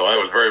stuff. So I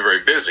was very,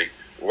 very busy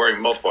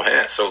wearing multiple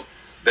hats. So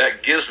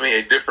that gives me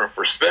a different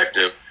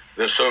perspective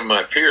than some of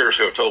my peers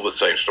who have told the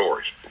same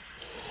stories.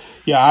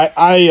 Yeah,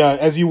 I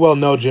as you well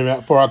know,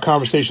 Jim, for our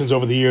conversations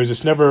over the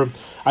years,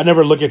 I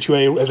never look at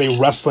you as a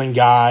wrestling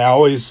guy. I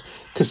always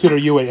consider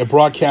you a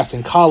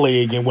broadcasting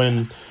colleague. And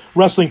when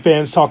wrestling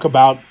fans talk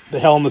about the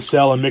Hell in the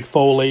Cell and Mick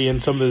Foley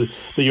and some of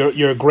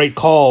your great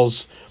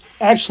calls,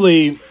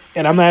 actually,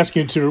 and I'm not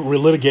asking you to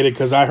relitigate it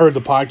because I heard the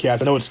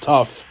podcast. I know it's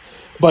tough,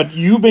 but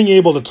you being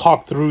able to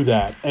talk through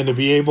that and to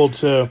be able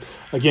to,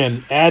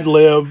 again,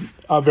 ad-lib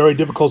a very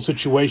difficult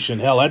situation.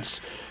 Hell,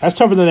 that's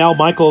tougher than Al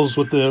Michaels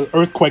with the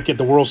earthquake at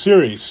the World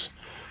Series.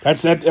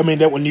 That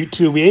when you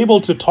to be able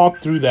to talk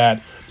through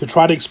that, to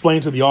try to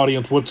explain to the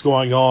audience what's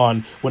going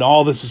on when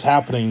all this is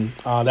happening,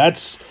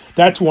 that's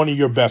one of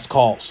your best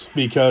calls,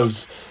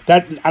 because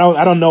that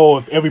I don't know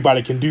if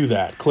everybody can do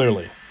that,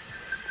 clearly.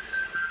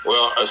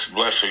 Well, it's a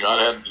blessing.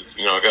 I had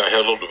a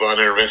little divine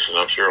intervention,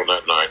 I'm sure, on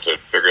that night to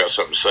figure out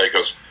something to say,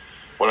 because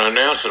when I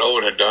announced that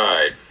Owen had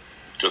died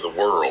to the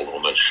world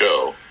on that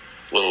show,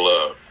 little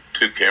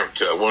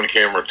one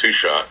camera, two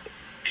shot,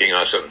 King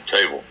I sat at the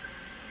table,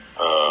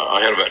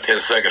 I had about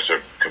 10 seconds to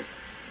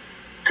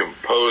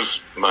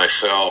compose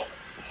myself,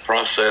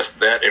 process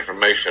that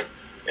information,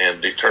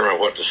 and determine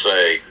what to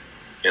say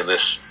in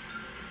this,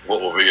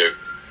 what will be a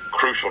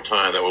crucial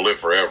time that will live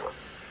forever.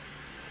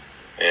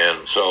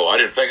 And so I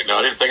didn't think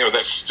of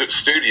that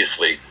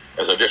studiously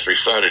as I just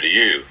recited to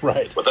you.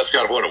 Right. But that's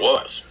kind of what it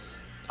was.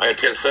 I had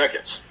 10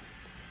 seconds.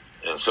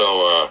 And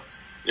so,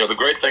 the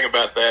great thing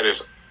about that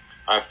is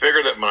I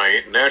figured that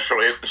my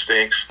natural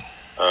instincts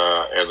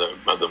and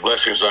the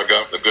blessings I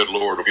got from the good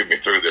Lord will get me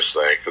through this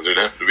thing, because it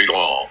didn't have to be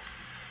long.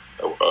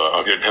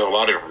 I didn't have a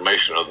lot of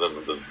information other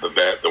than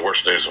the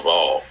worst news of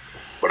all.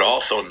 But I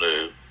also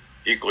knew,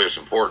 equally as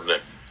important,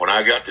 that when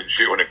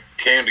it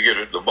came to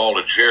get the ball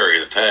to Jerry,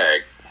 the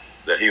tag,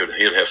 that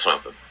he'd have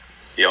something.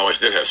 He always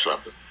did have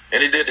something.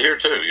 And he did here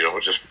too. It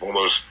was just one of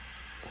those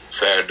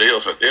sad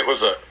deals. It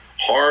was a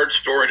hard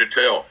story to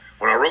tell.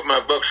 When I wrote my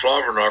book,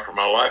 Slobberknocker,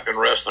 My Life in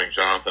Wrestling,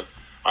 Jonathan,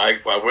 I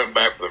went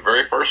back for the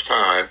very first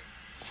time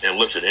and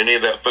looked at any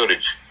of that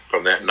footage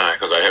from that night,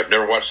 because I had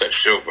never watched that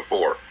show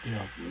before.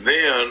 Yeah.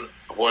 Then,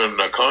 when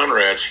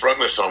Conrad sprung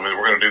this on me,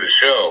 we're going to do the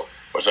show,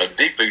 which I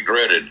deeply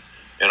dreaded,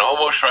 and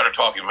almost tried to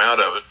talk him out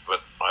of it,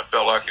 but I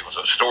felt like it was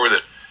a story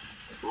that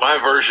my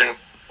version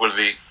would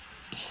be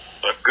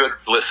a good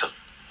listen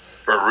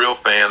for a real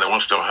fan that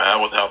wants to know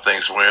how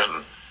things went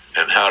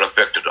and how it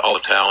affected all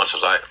the talents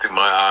through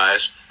my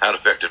eyes, how it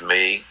affected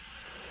me.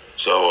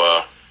 So,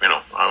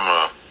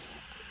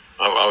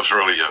 I was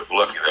really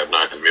lucky that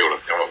night to be able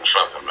to come up with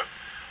something. But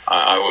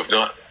I was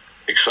not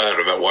excited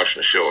about watching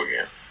the show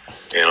again,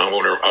 and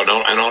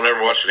I'll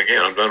never watch it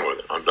again. I'm done with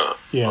it. I'm done.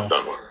 Yeah. I'm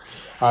done with it.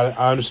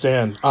 I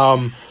understand.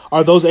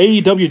 Are those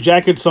AEW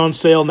jackets on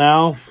sale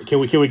now? Can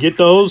we get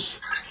those?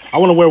 I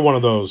want to wear one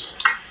of those.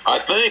 I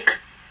think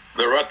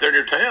they're right there in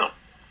your town.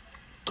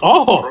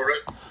 Oh,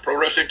 Pro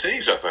Wrestling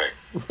Tees, I think.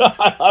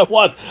 I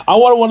want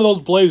one of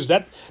those blazers.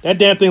 That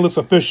damn thing looks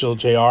official,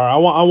 JR. I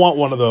want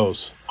one of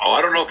those. Oh,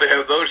 I don't know if they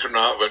have those or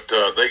not, but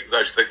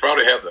they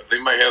probably have.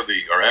 They may have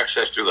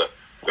access to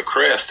the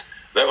crest.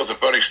 That was a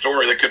funny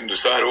story. They couldn't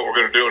decide what we're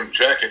going to do in the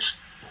jackets,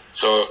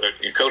 so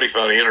Cody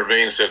finally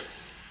intervened and said,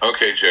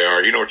 "Okay,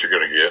 JR, you know what you're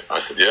going to get." I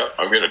said, "Yeah,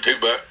 I'm getting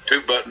a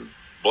two-button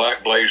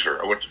black blazer."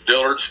 I went to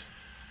Dillard's.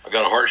 I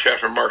got a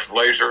Hartschaft Marks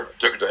blazer.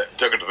 Took it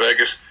to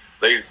Vegas.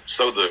 They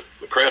sewed the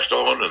crest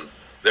on, and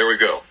there we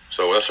go.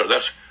 So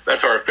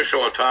that's our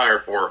official attire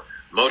for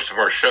most of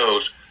our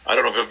shows. I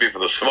don't know if it'll be for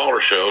the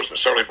smaller shows, but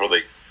certainly for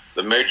the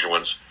major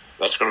ones,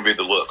 that's going to be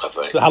the look, I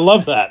think. I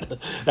love that.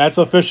 That's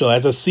official.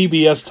 That's a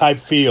CBS type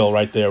feel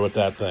right there with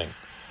that thing.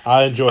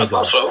 I enjoyed that.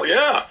 Also,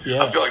 yeah.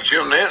 I feel like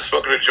Jim Nance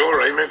smoking a joint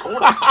at Amen Corner.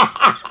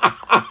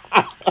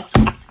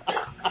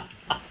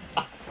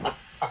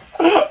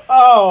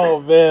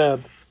 Oh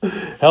man.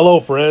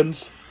 Hello,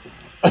 friends.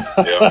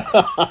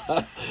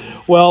 Yeah.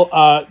 Well,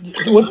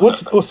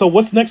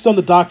 what's next on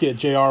the docket,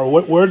 JR?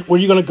 Where are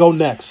you going to go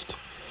next?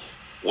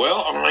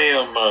 Well, I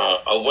am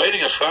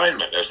awaiting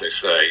assignment, as they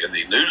say in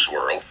the news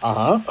world.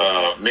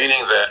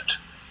 Meaning that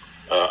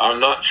I'm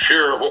not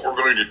sure what we're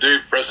going to do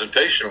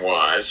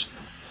presentation-wise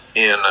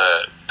in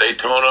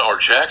Daytona or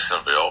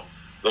Jacksonville.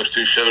 Those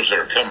two shows that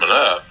are coming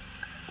up.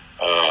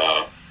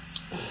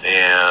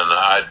 And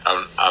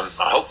I'm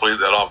hopefully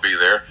that I'll be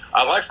there.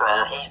 I'd like for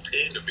our whole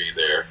team to be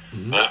there,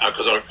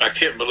 because I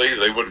can't believe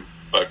they wouldn't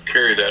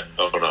carry that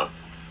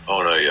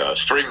on a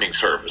streaming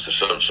service of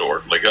some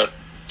sort. They got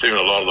seeming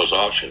a lot of those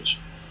options,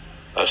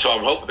 so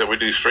I'm hoping that we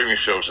do streaming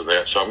shows of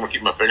that. So I'm going to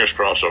keep my fingers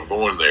crossed. I'm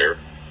going there.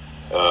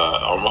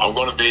 I'm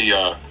going to be.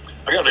 I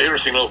got an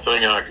interesting little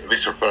thing.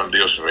 These are fun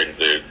deals for me to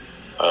do.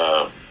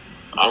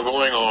 I'm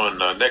going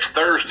on next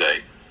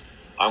Thursday.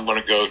 I'm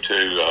going to go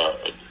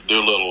to do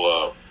a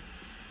little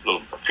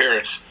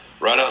appearance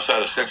right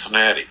outside of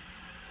Cincinnati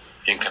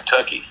in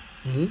Kentucky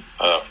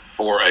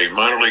for a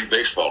minor league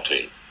baseball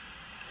team.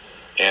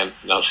 And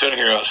I'm sitting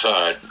here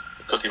outside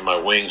cooking my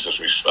wings,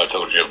 as I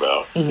told you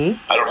about. Mm-hmm.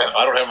 I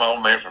don't have my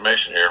own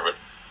information here, but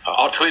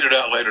I'll tweet it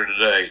out later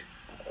today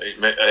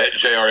at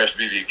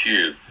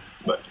JRSBBQ.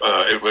 But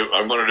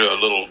I'm going to do a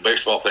little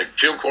baseball thing.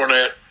 Jim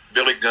Cornette,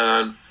 Billy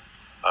Gunn,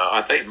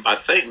 I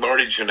think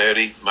Marty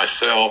Jannetty,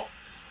 myself,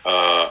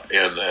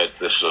 and at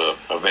this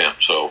event.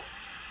 So,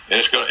 and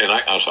it's going. And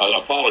I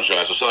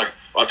apologize. It's like,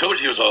 I told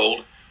you he was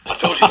old. I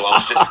told you he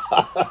lost it.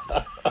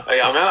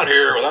 Hey, I'm out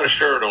here without a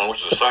shirt on,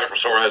 which is a sight for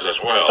sore eyes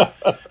as well,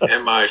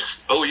 and my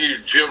OU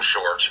gym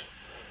shorts,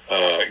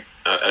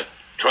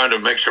 trying to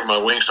make sure my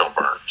wings don't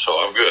burn. So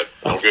I'm good.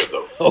 I'm good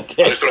though.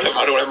 Okay.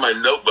 I don't have my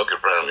notebook in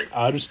front of me.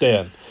 I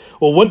understand.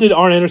 Well, what did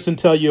Arn Anderson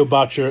tell you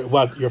about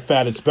your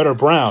fat? It's better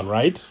brown,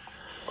 right?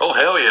 Oh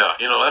hell yeah!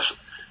 You know that's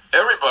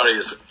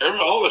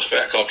all us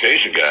fat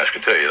Caucasian guys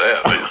can tell you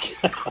that, man.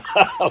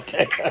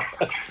 Okay.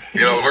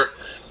 You know,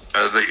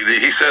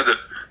 he said that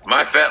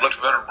my fat looks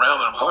better brown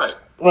than white.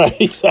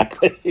 Right.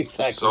 Exactly.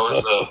 So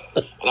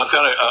and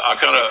I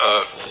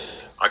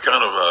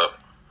kind of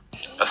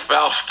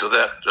espouse to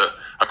that,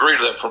 agree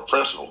to that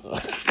principle.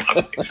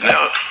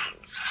 Now,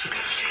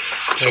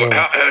 so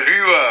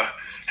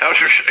how's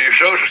your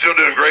shows are still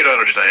doing great? I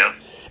understand.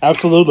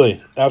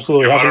 Absolutely. You're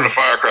hotter than a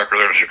firecracker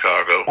there in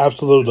Chicago.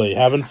 Absolutely,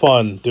 having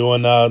fun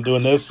doing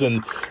this,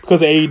 and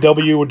because of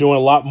AEW, we're doing a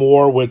lot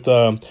more with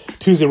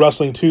Tuesday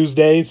Wrestling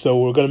Tuesday. So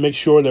we're going to make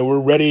sure that we're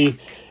ready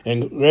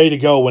to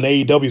go when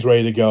AEW is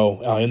ready to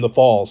go in the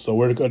fall. So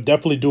we're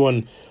definitely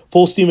doing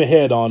full steam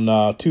ahead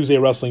on Tuesday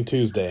Wrestling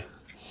Tuesday.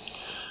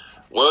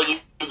 Well, you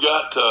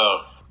got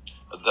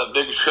that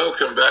big show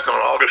coming back on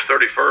August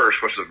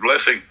 31st, which is a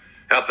blessing.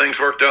 How things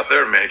worked out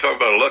there, man. You talk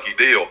about a lucky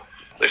deal.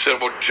 They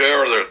said, well,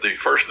 JR,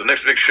 the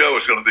next big show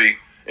is going to be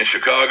in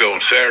Chicago on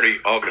Saturday,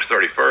 August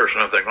 31st.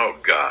 And I'm thinking, oh,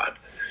 God,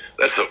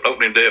 that's the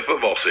opening day of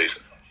football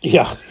season.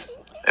 Yeah.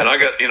 And I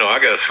got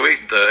a suite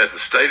at the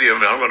stadium,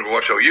 and I'm going to go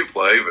watch OU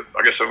play, but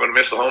I guess I'm going to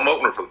miss the home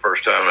opener for the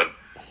first time in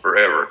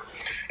forever.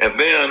 And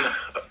then,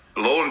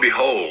 lo and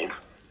behold,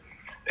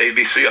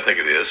 ABC, I think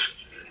it is,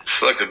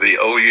 selected the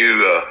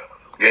OU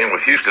game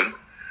with Houston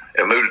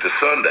and moved it to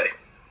Sunday.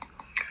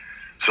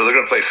 So they're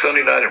going to play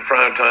Sunday night in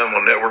prime time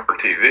on network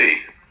TV.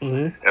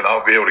 Mm-hmm. And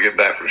I'll be able to get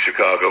back from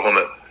Chicago on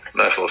that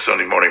nice little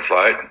Sunday morning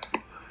flight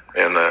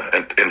and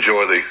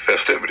enjoy the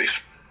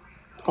festivities.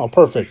 Oh,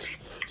 perfect.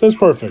 Sounds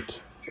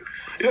perfect.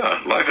 Yeah,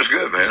 life is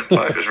good, man.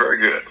 Life is very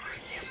good.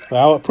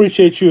 Well, I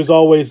appreciate you as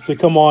always to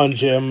come on,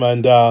 Jim,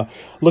 and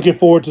looking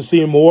forward to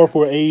seeing more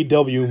for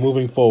AEW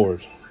moving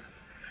forward.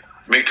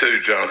 Me too,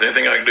 Jonathan.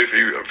 Anything I can do for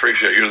you, I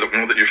appreciate you.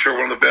 You're sure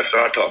one of the best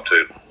I talk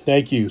to.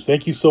 Thank you.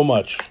 Thank you so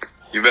much.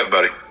 You bet,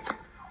 buddy.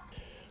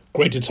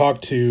 Great to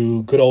talk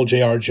to good old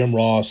JR Jim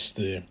Ross,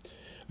 the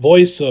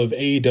voice of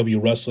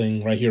AEW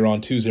Wrestling right here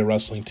on Tuesday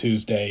Wrestling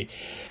Tuesday.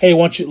 Hey, I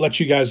want to let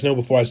you guys know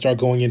before I start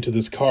going into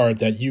this card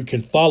that you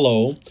can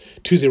follow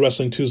Tuesday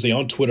Wrestling Tuesday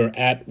on Twitter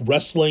at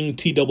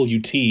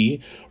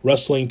WrestlingTWT.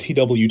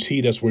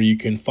 WrestlingTWT, that's where you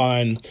can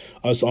find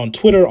us on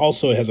Twitter.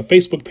 Also, it has a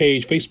Facebook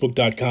page,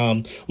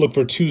 facebook.com. Look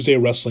for Tuesday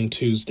Wrestling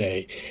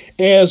Tuesday,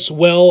 as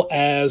well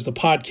as the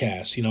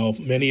podcast. You know,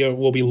 many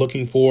will be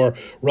looking for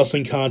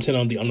wrestling content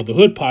on the Under the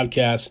Hood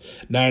podcast.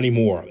 Not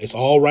anymore. It's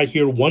all right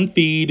here, one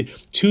feed,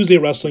 Tuesday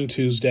Wrestling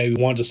Tuesday.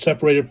 We wanted to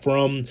separate it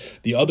from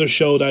the other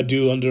show that I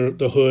do Under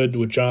the Hood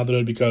with Jonathan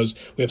Hood because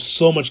we have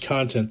so much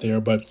content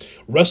there, but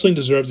wrestling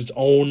deserves its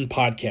own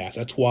podcast.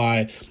 That's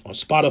why on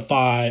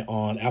Spotify,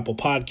 on Apple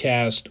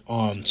Podcasts,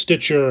 on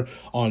Stitcher,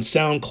 on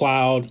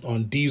SoundCloud,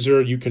 on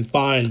Deezer, you can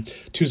find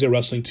Tuesday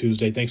Wrestling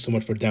Tuesday. Thanks so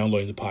much for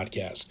downloading the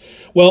podcast.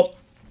 Well,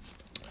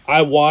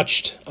 I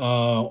watched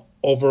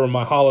over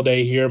my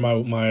holiday here,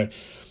 my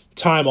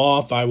time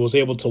off, I was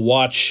able to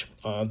watch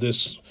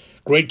this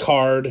great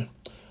card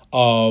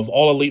of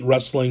All Elite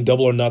Wrestling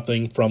Double or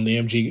Nothing from the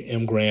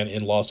MGM Grand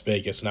in Las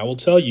Vegas. And I will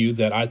tell you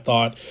that I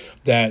thought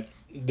that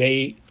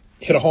they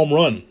hit a home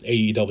run,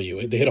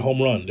 AEW. They hit a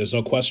home run. There's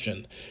no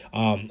question.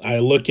 I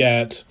look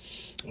at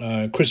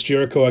Chris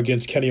Jericho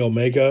against Kenny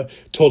Omega,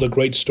 told a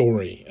great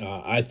story.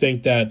 I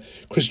think that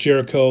Chris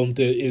Jericho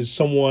is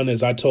someone,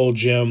 as I told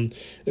Jim,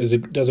 does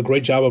a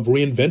great job of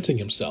reinventing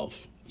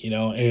himself. You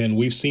know, and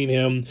we've seen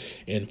him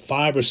in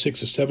 5 or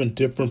 6 or 7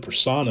 different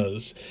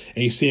personas,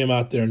 and you see him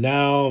out there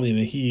now, and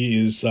he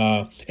is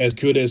as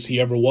good as he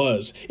ever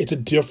was. It's a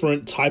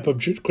different type of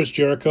Chris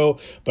Jericho,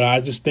 but I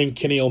just think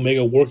Kenny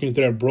Omega working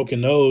through that broken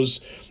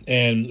nose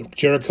and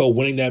Jericho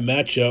winning that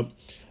matchup,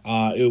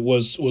 it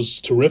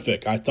was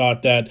terrific. I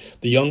thought that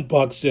the Young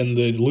Bucks and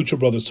the Lucha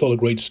Brothers told a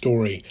great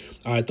story.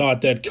 I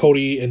thought that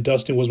Cody and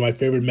Dustin was my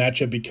favorite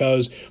matchup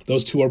because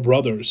those two are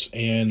brothers,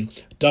 and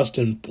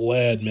Dustin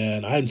bled,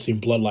 man. I haven't seen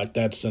blood like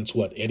that since,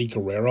 Eddie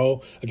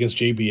Guerrero against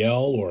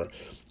JBL or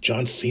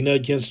John Cena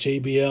against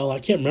JBL. I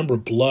can't remember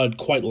blood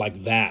quite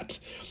like that.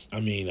 I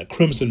mean, a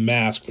Crimson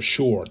Mask for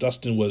sure.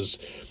 Dustin was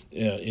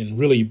in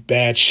really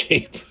bad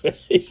shape.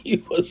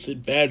 He was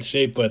in bad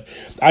shape, but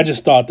I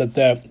just thought that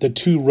the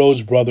two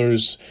Rhodes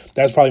brothers,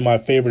 that's probably my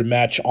favorite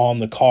match on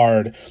the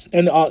card.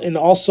 And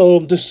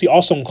also just to see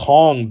Awesome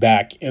Kong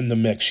back in the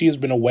mix. She has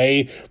been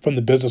away from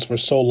the business for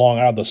so long,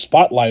 out of the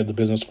spotlight of the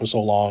business for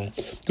so long.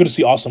 Good to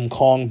see Awesome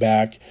Kong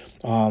back.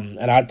 And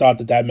I thought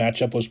that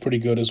matchup was pretty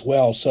good as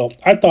well. So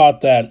I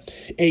thought that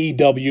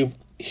AEW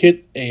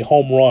hit a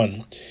home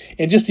run.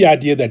 And just the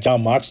idea that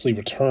Jon Moxley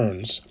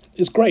returns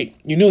is great.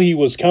 You knew he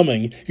was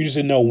coming. You just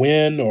didn't know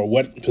when or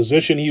what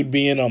position he would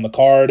be in on the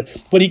card.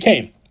 But he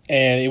came.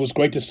 And it was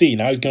great to see.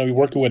 Now he's going to be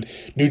working with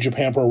New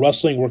Japan Pro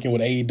Wrestling, working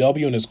with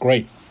AEW, and it's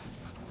great.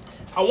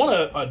 I want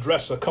to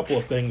address a couple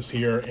of things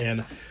here.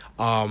 And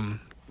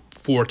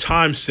for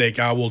time's sake,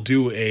 I will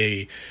do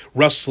a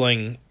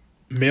wrestling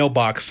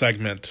mailbox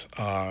segment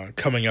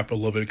coming up a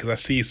little bit because I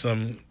see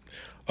some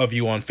of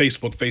you on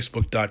Facebook,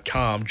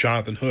 facebook.com,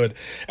 Jonathan Hood,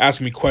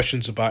 asking me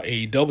questions about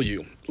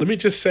AEW. Let me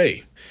just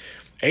say,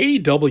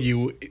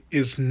 AEW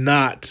is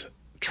not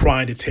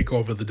trying to take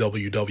over the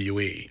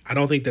WWE. I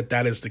don't think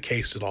that is the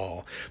case at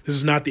all. This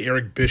is not the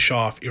Eric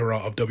Bischoff era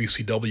of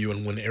WCW,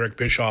 and when Eric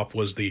Bischoff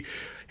was the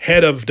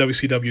head of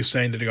WCW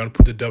saying that they're going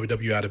to put the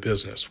WWE out of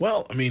business.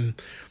 Well, I mean,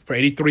 for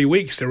 83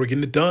 weeks, they were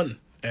getting it done.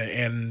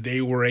 And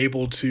they were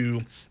able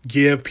to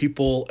give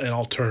people an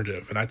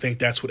alternative. And I think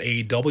that's what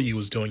AEW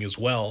is doing as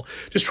well.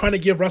 Just trying to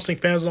give wrestling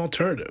fans an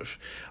alternative.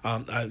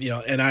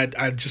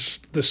 I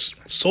just, this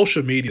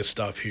social media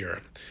stuff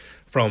here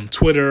from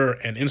Twitter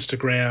and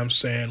Instagram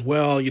saying,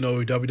 well,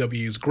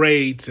 WWE is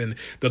great and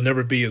they'll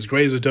never be as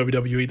great as the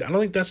WWE. I don't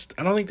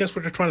think that's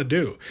what they're trying to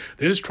do.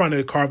 They're just trying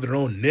to carve their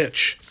own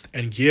niche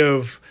and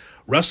give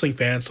wrestling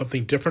fans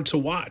something different to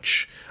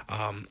watch.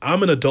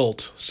 I'm an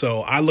adult,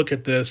 so I look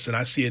at this and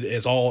I see it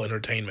as all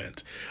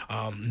entertainment.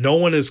 No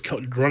one is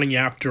running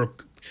after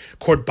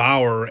Court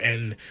Bauer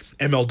and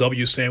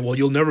MLW saying, well,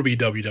 you'll never be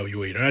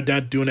WWE. They're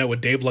not doing that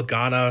with Dave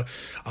Lagana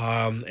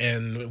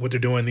and what they're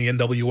doing in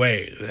the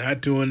NWA. They're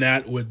not doing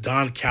that with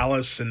Don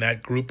Callis and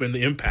that group in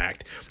the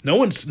Impact. No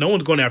one's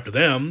going after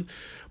them,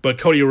 but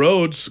Cody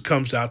Rhodes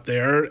comes out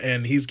there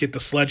and he's get the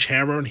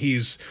sledgehammer and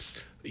he's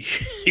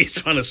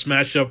trying to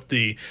smash up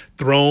the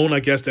throne. I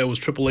guess that was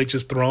Triple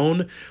H's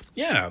throne.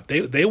 Yeah,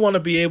 they want to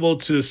be able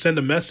to send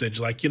a message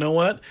like, you know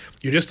what?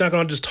 You're just not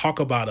going to just talk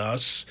about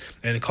us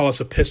and call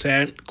us a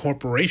pissant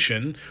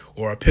corporation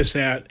or a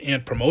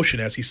pissant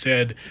promotion, as he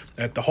said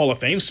at the Hall of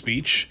Fame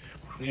speech.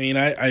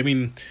 I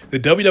mean, the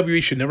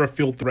WWE should never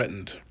feel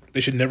threatened.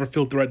 They should never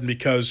feel threatened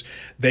because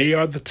they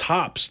are the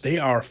tops. They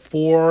are a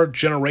fourth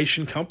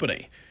generation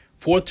company.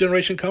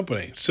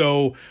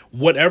 So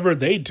whatever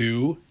they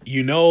do,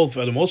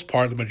 for the most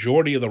part, the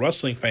majority of the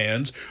wrestling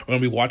fans are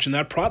going to be watching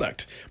that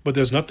product. But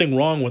there's nothing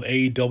wrong with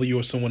AEW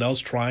or someone else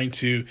trying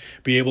to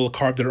be able to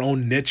carve their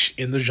own niche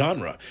in the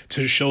genre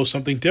to show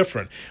something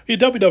different.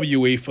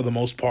 WWE, for the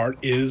most part,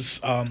 it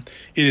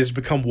has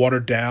become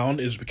watered down.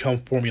 It has become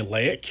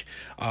formulaic.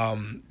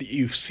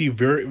 You see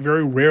very,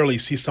 very rarely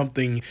see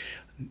something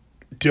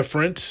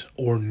different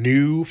or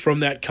new from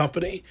that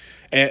company.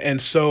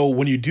 And so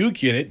when you do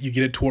get it, you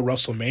get it toward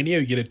WrestleMania,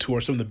 you get it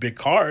toward some of the big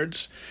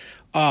cards.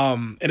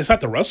 And it's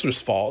not the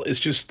wrestler's fault. It's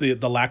just the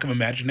lack of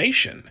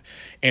imagination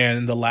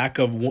and the lack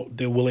of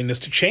the willingness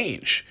to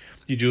change.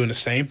 You're doing the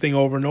same thing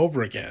over and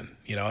over again,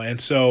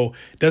 and so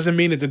it doesn't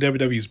mean that the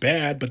WWE is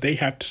bad, but they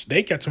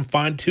got some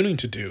fine tuning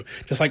to do,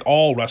 just like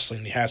all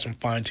wrestling has some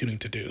fine tuning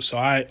to do. So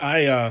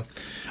I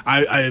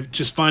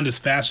just find this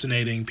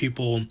fascinating.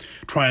 People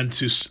trying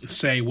to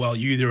say, well,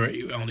 you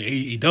either on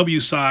the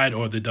AEW side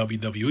or the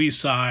WWE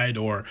side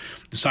or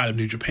the side of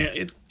New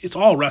Japan. It's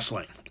all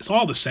wrestling. It's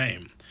all the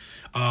same.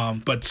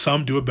 But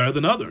some do it better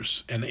than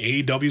others. And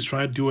the AEW is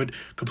trying to do it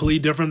completely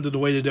different than the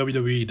way the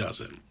WWE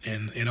does it.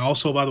 And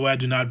also, by the way, I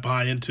do not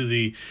buy into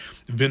the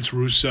Vince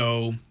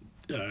Russo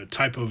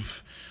type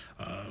of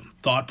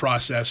thought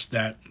process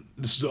that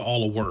this is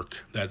all a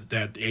work, that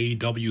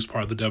AEW is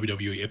part of the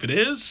WWE. If it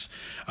is,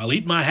 I'll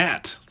eat my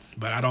hat.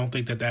 But I don't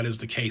think that is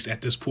the case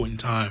at this point in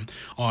time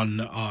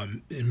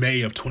in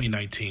May of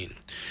 2019.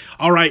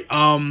 All right,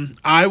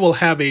 I will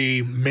have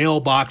a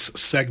mailbox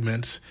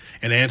segment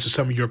and answer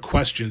some of your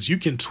questions. You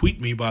can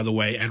tweet me, by the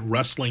way, at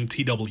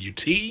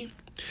WrestlingTWT.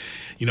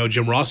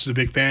 Jim Ross is a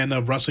big fan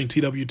of Wrestling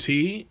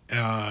TWT,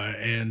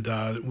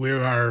 and we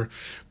are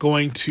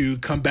going to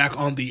come back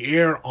on the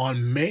air on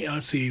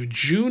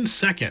June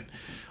 2nd.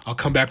 I'll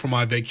come back from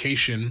my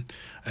vacation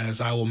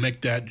as I will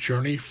make that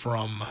journey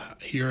from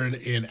here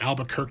in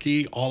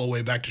Albuquerque all the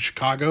way back to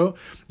Chicago.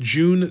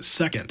 June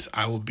 2nd,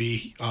 I will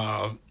be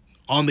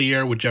on the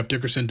air with Jeff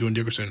Dickerson doing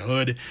Dickerson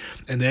Hood,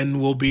 and then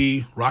we'll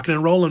be rocking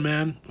and rolling,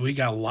 man. We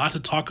got a lot to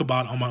talk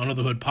about on my Under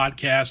the Hood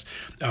podcast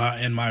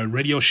and my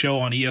radio show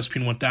on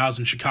ESPN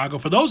 1000 Chicago.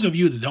 For those of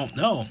you that don't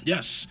know,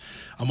 yes,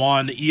 I'm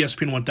on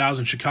ESPN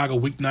 1000 Chicago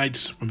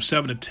weeknights from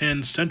 7 to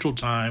 10 Central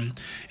Time.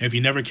 If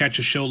you never catch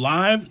a show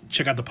live,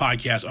 check out the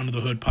podcast, Under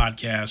the Hood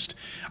Podcast.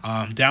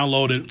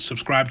 Download it,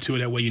 subscribe to it.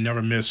 That way you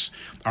never miss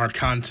our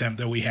content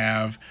that we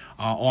have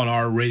on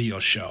our radio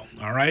show.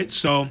 All right?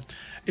 So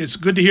it's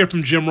good to hear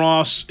from Jim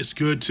Ross. It's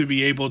good to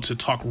be able to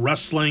talk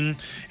wrestling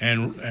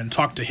and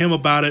talk to him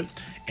about it.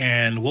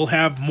 And we'll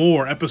have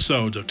more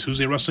episodes of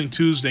Tuesday Wrestling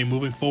Tuesday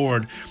moving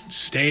forward.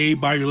 Stay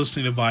by your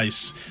listening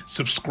device.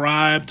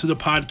 Subscribe to the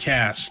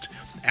podcast.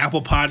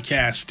 Apple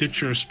Podcasts,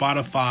 Stitcher,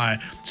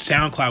 Spotify,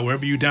 SoundCloud,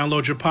 wherever you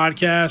download your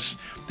podcasts,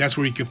 that's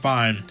where you can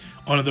find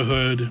Under the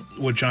Hood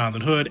with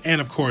Jonathan Hood.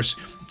 And, of course,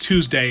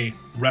 Tuesday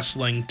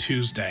Wrestling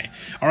Tuesday.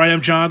 All right,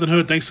 I'm Jonathan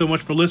Hood. Thanks so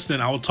much for listening.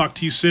 I will talk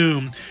to you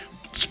soon.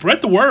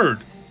 Spread the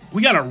word.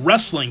 We got a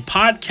wrestling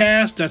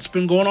podcast that's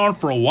been going on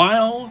for a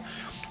while.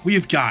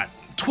 We've got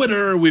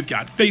Twitter, we've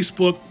got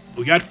Facebook,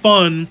 we got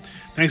fun.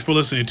 Thanks for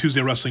listening to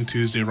Tuesday Wrestling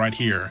Tuesday right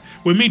here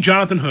with me,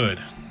 Jonathan Hood.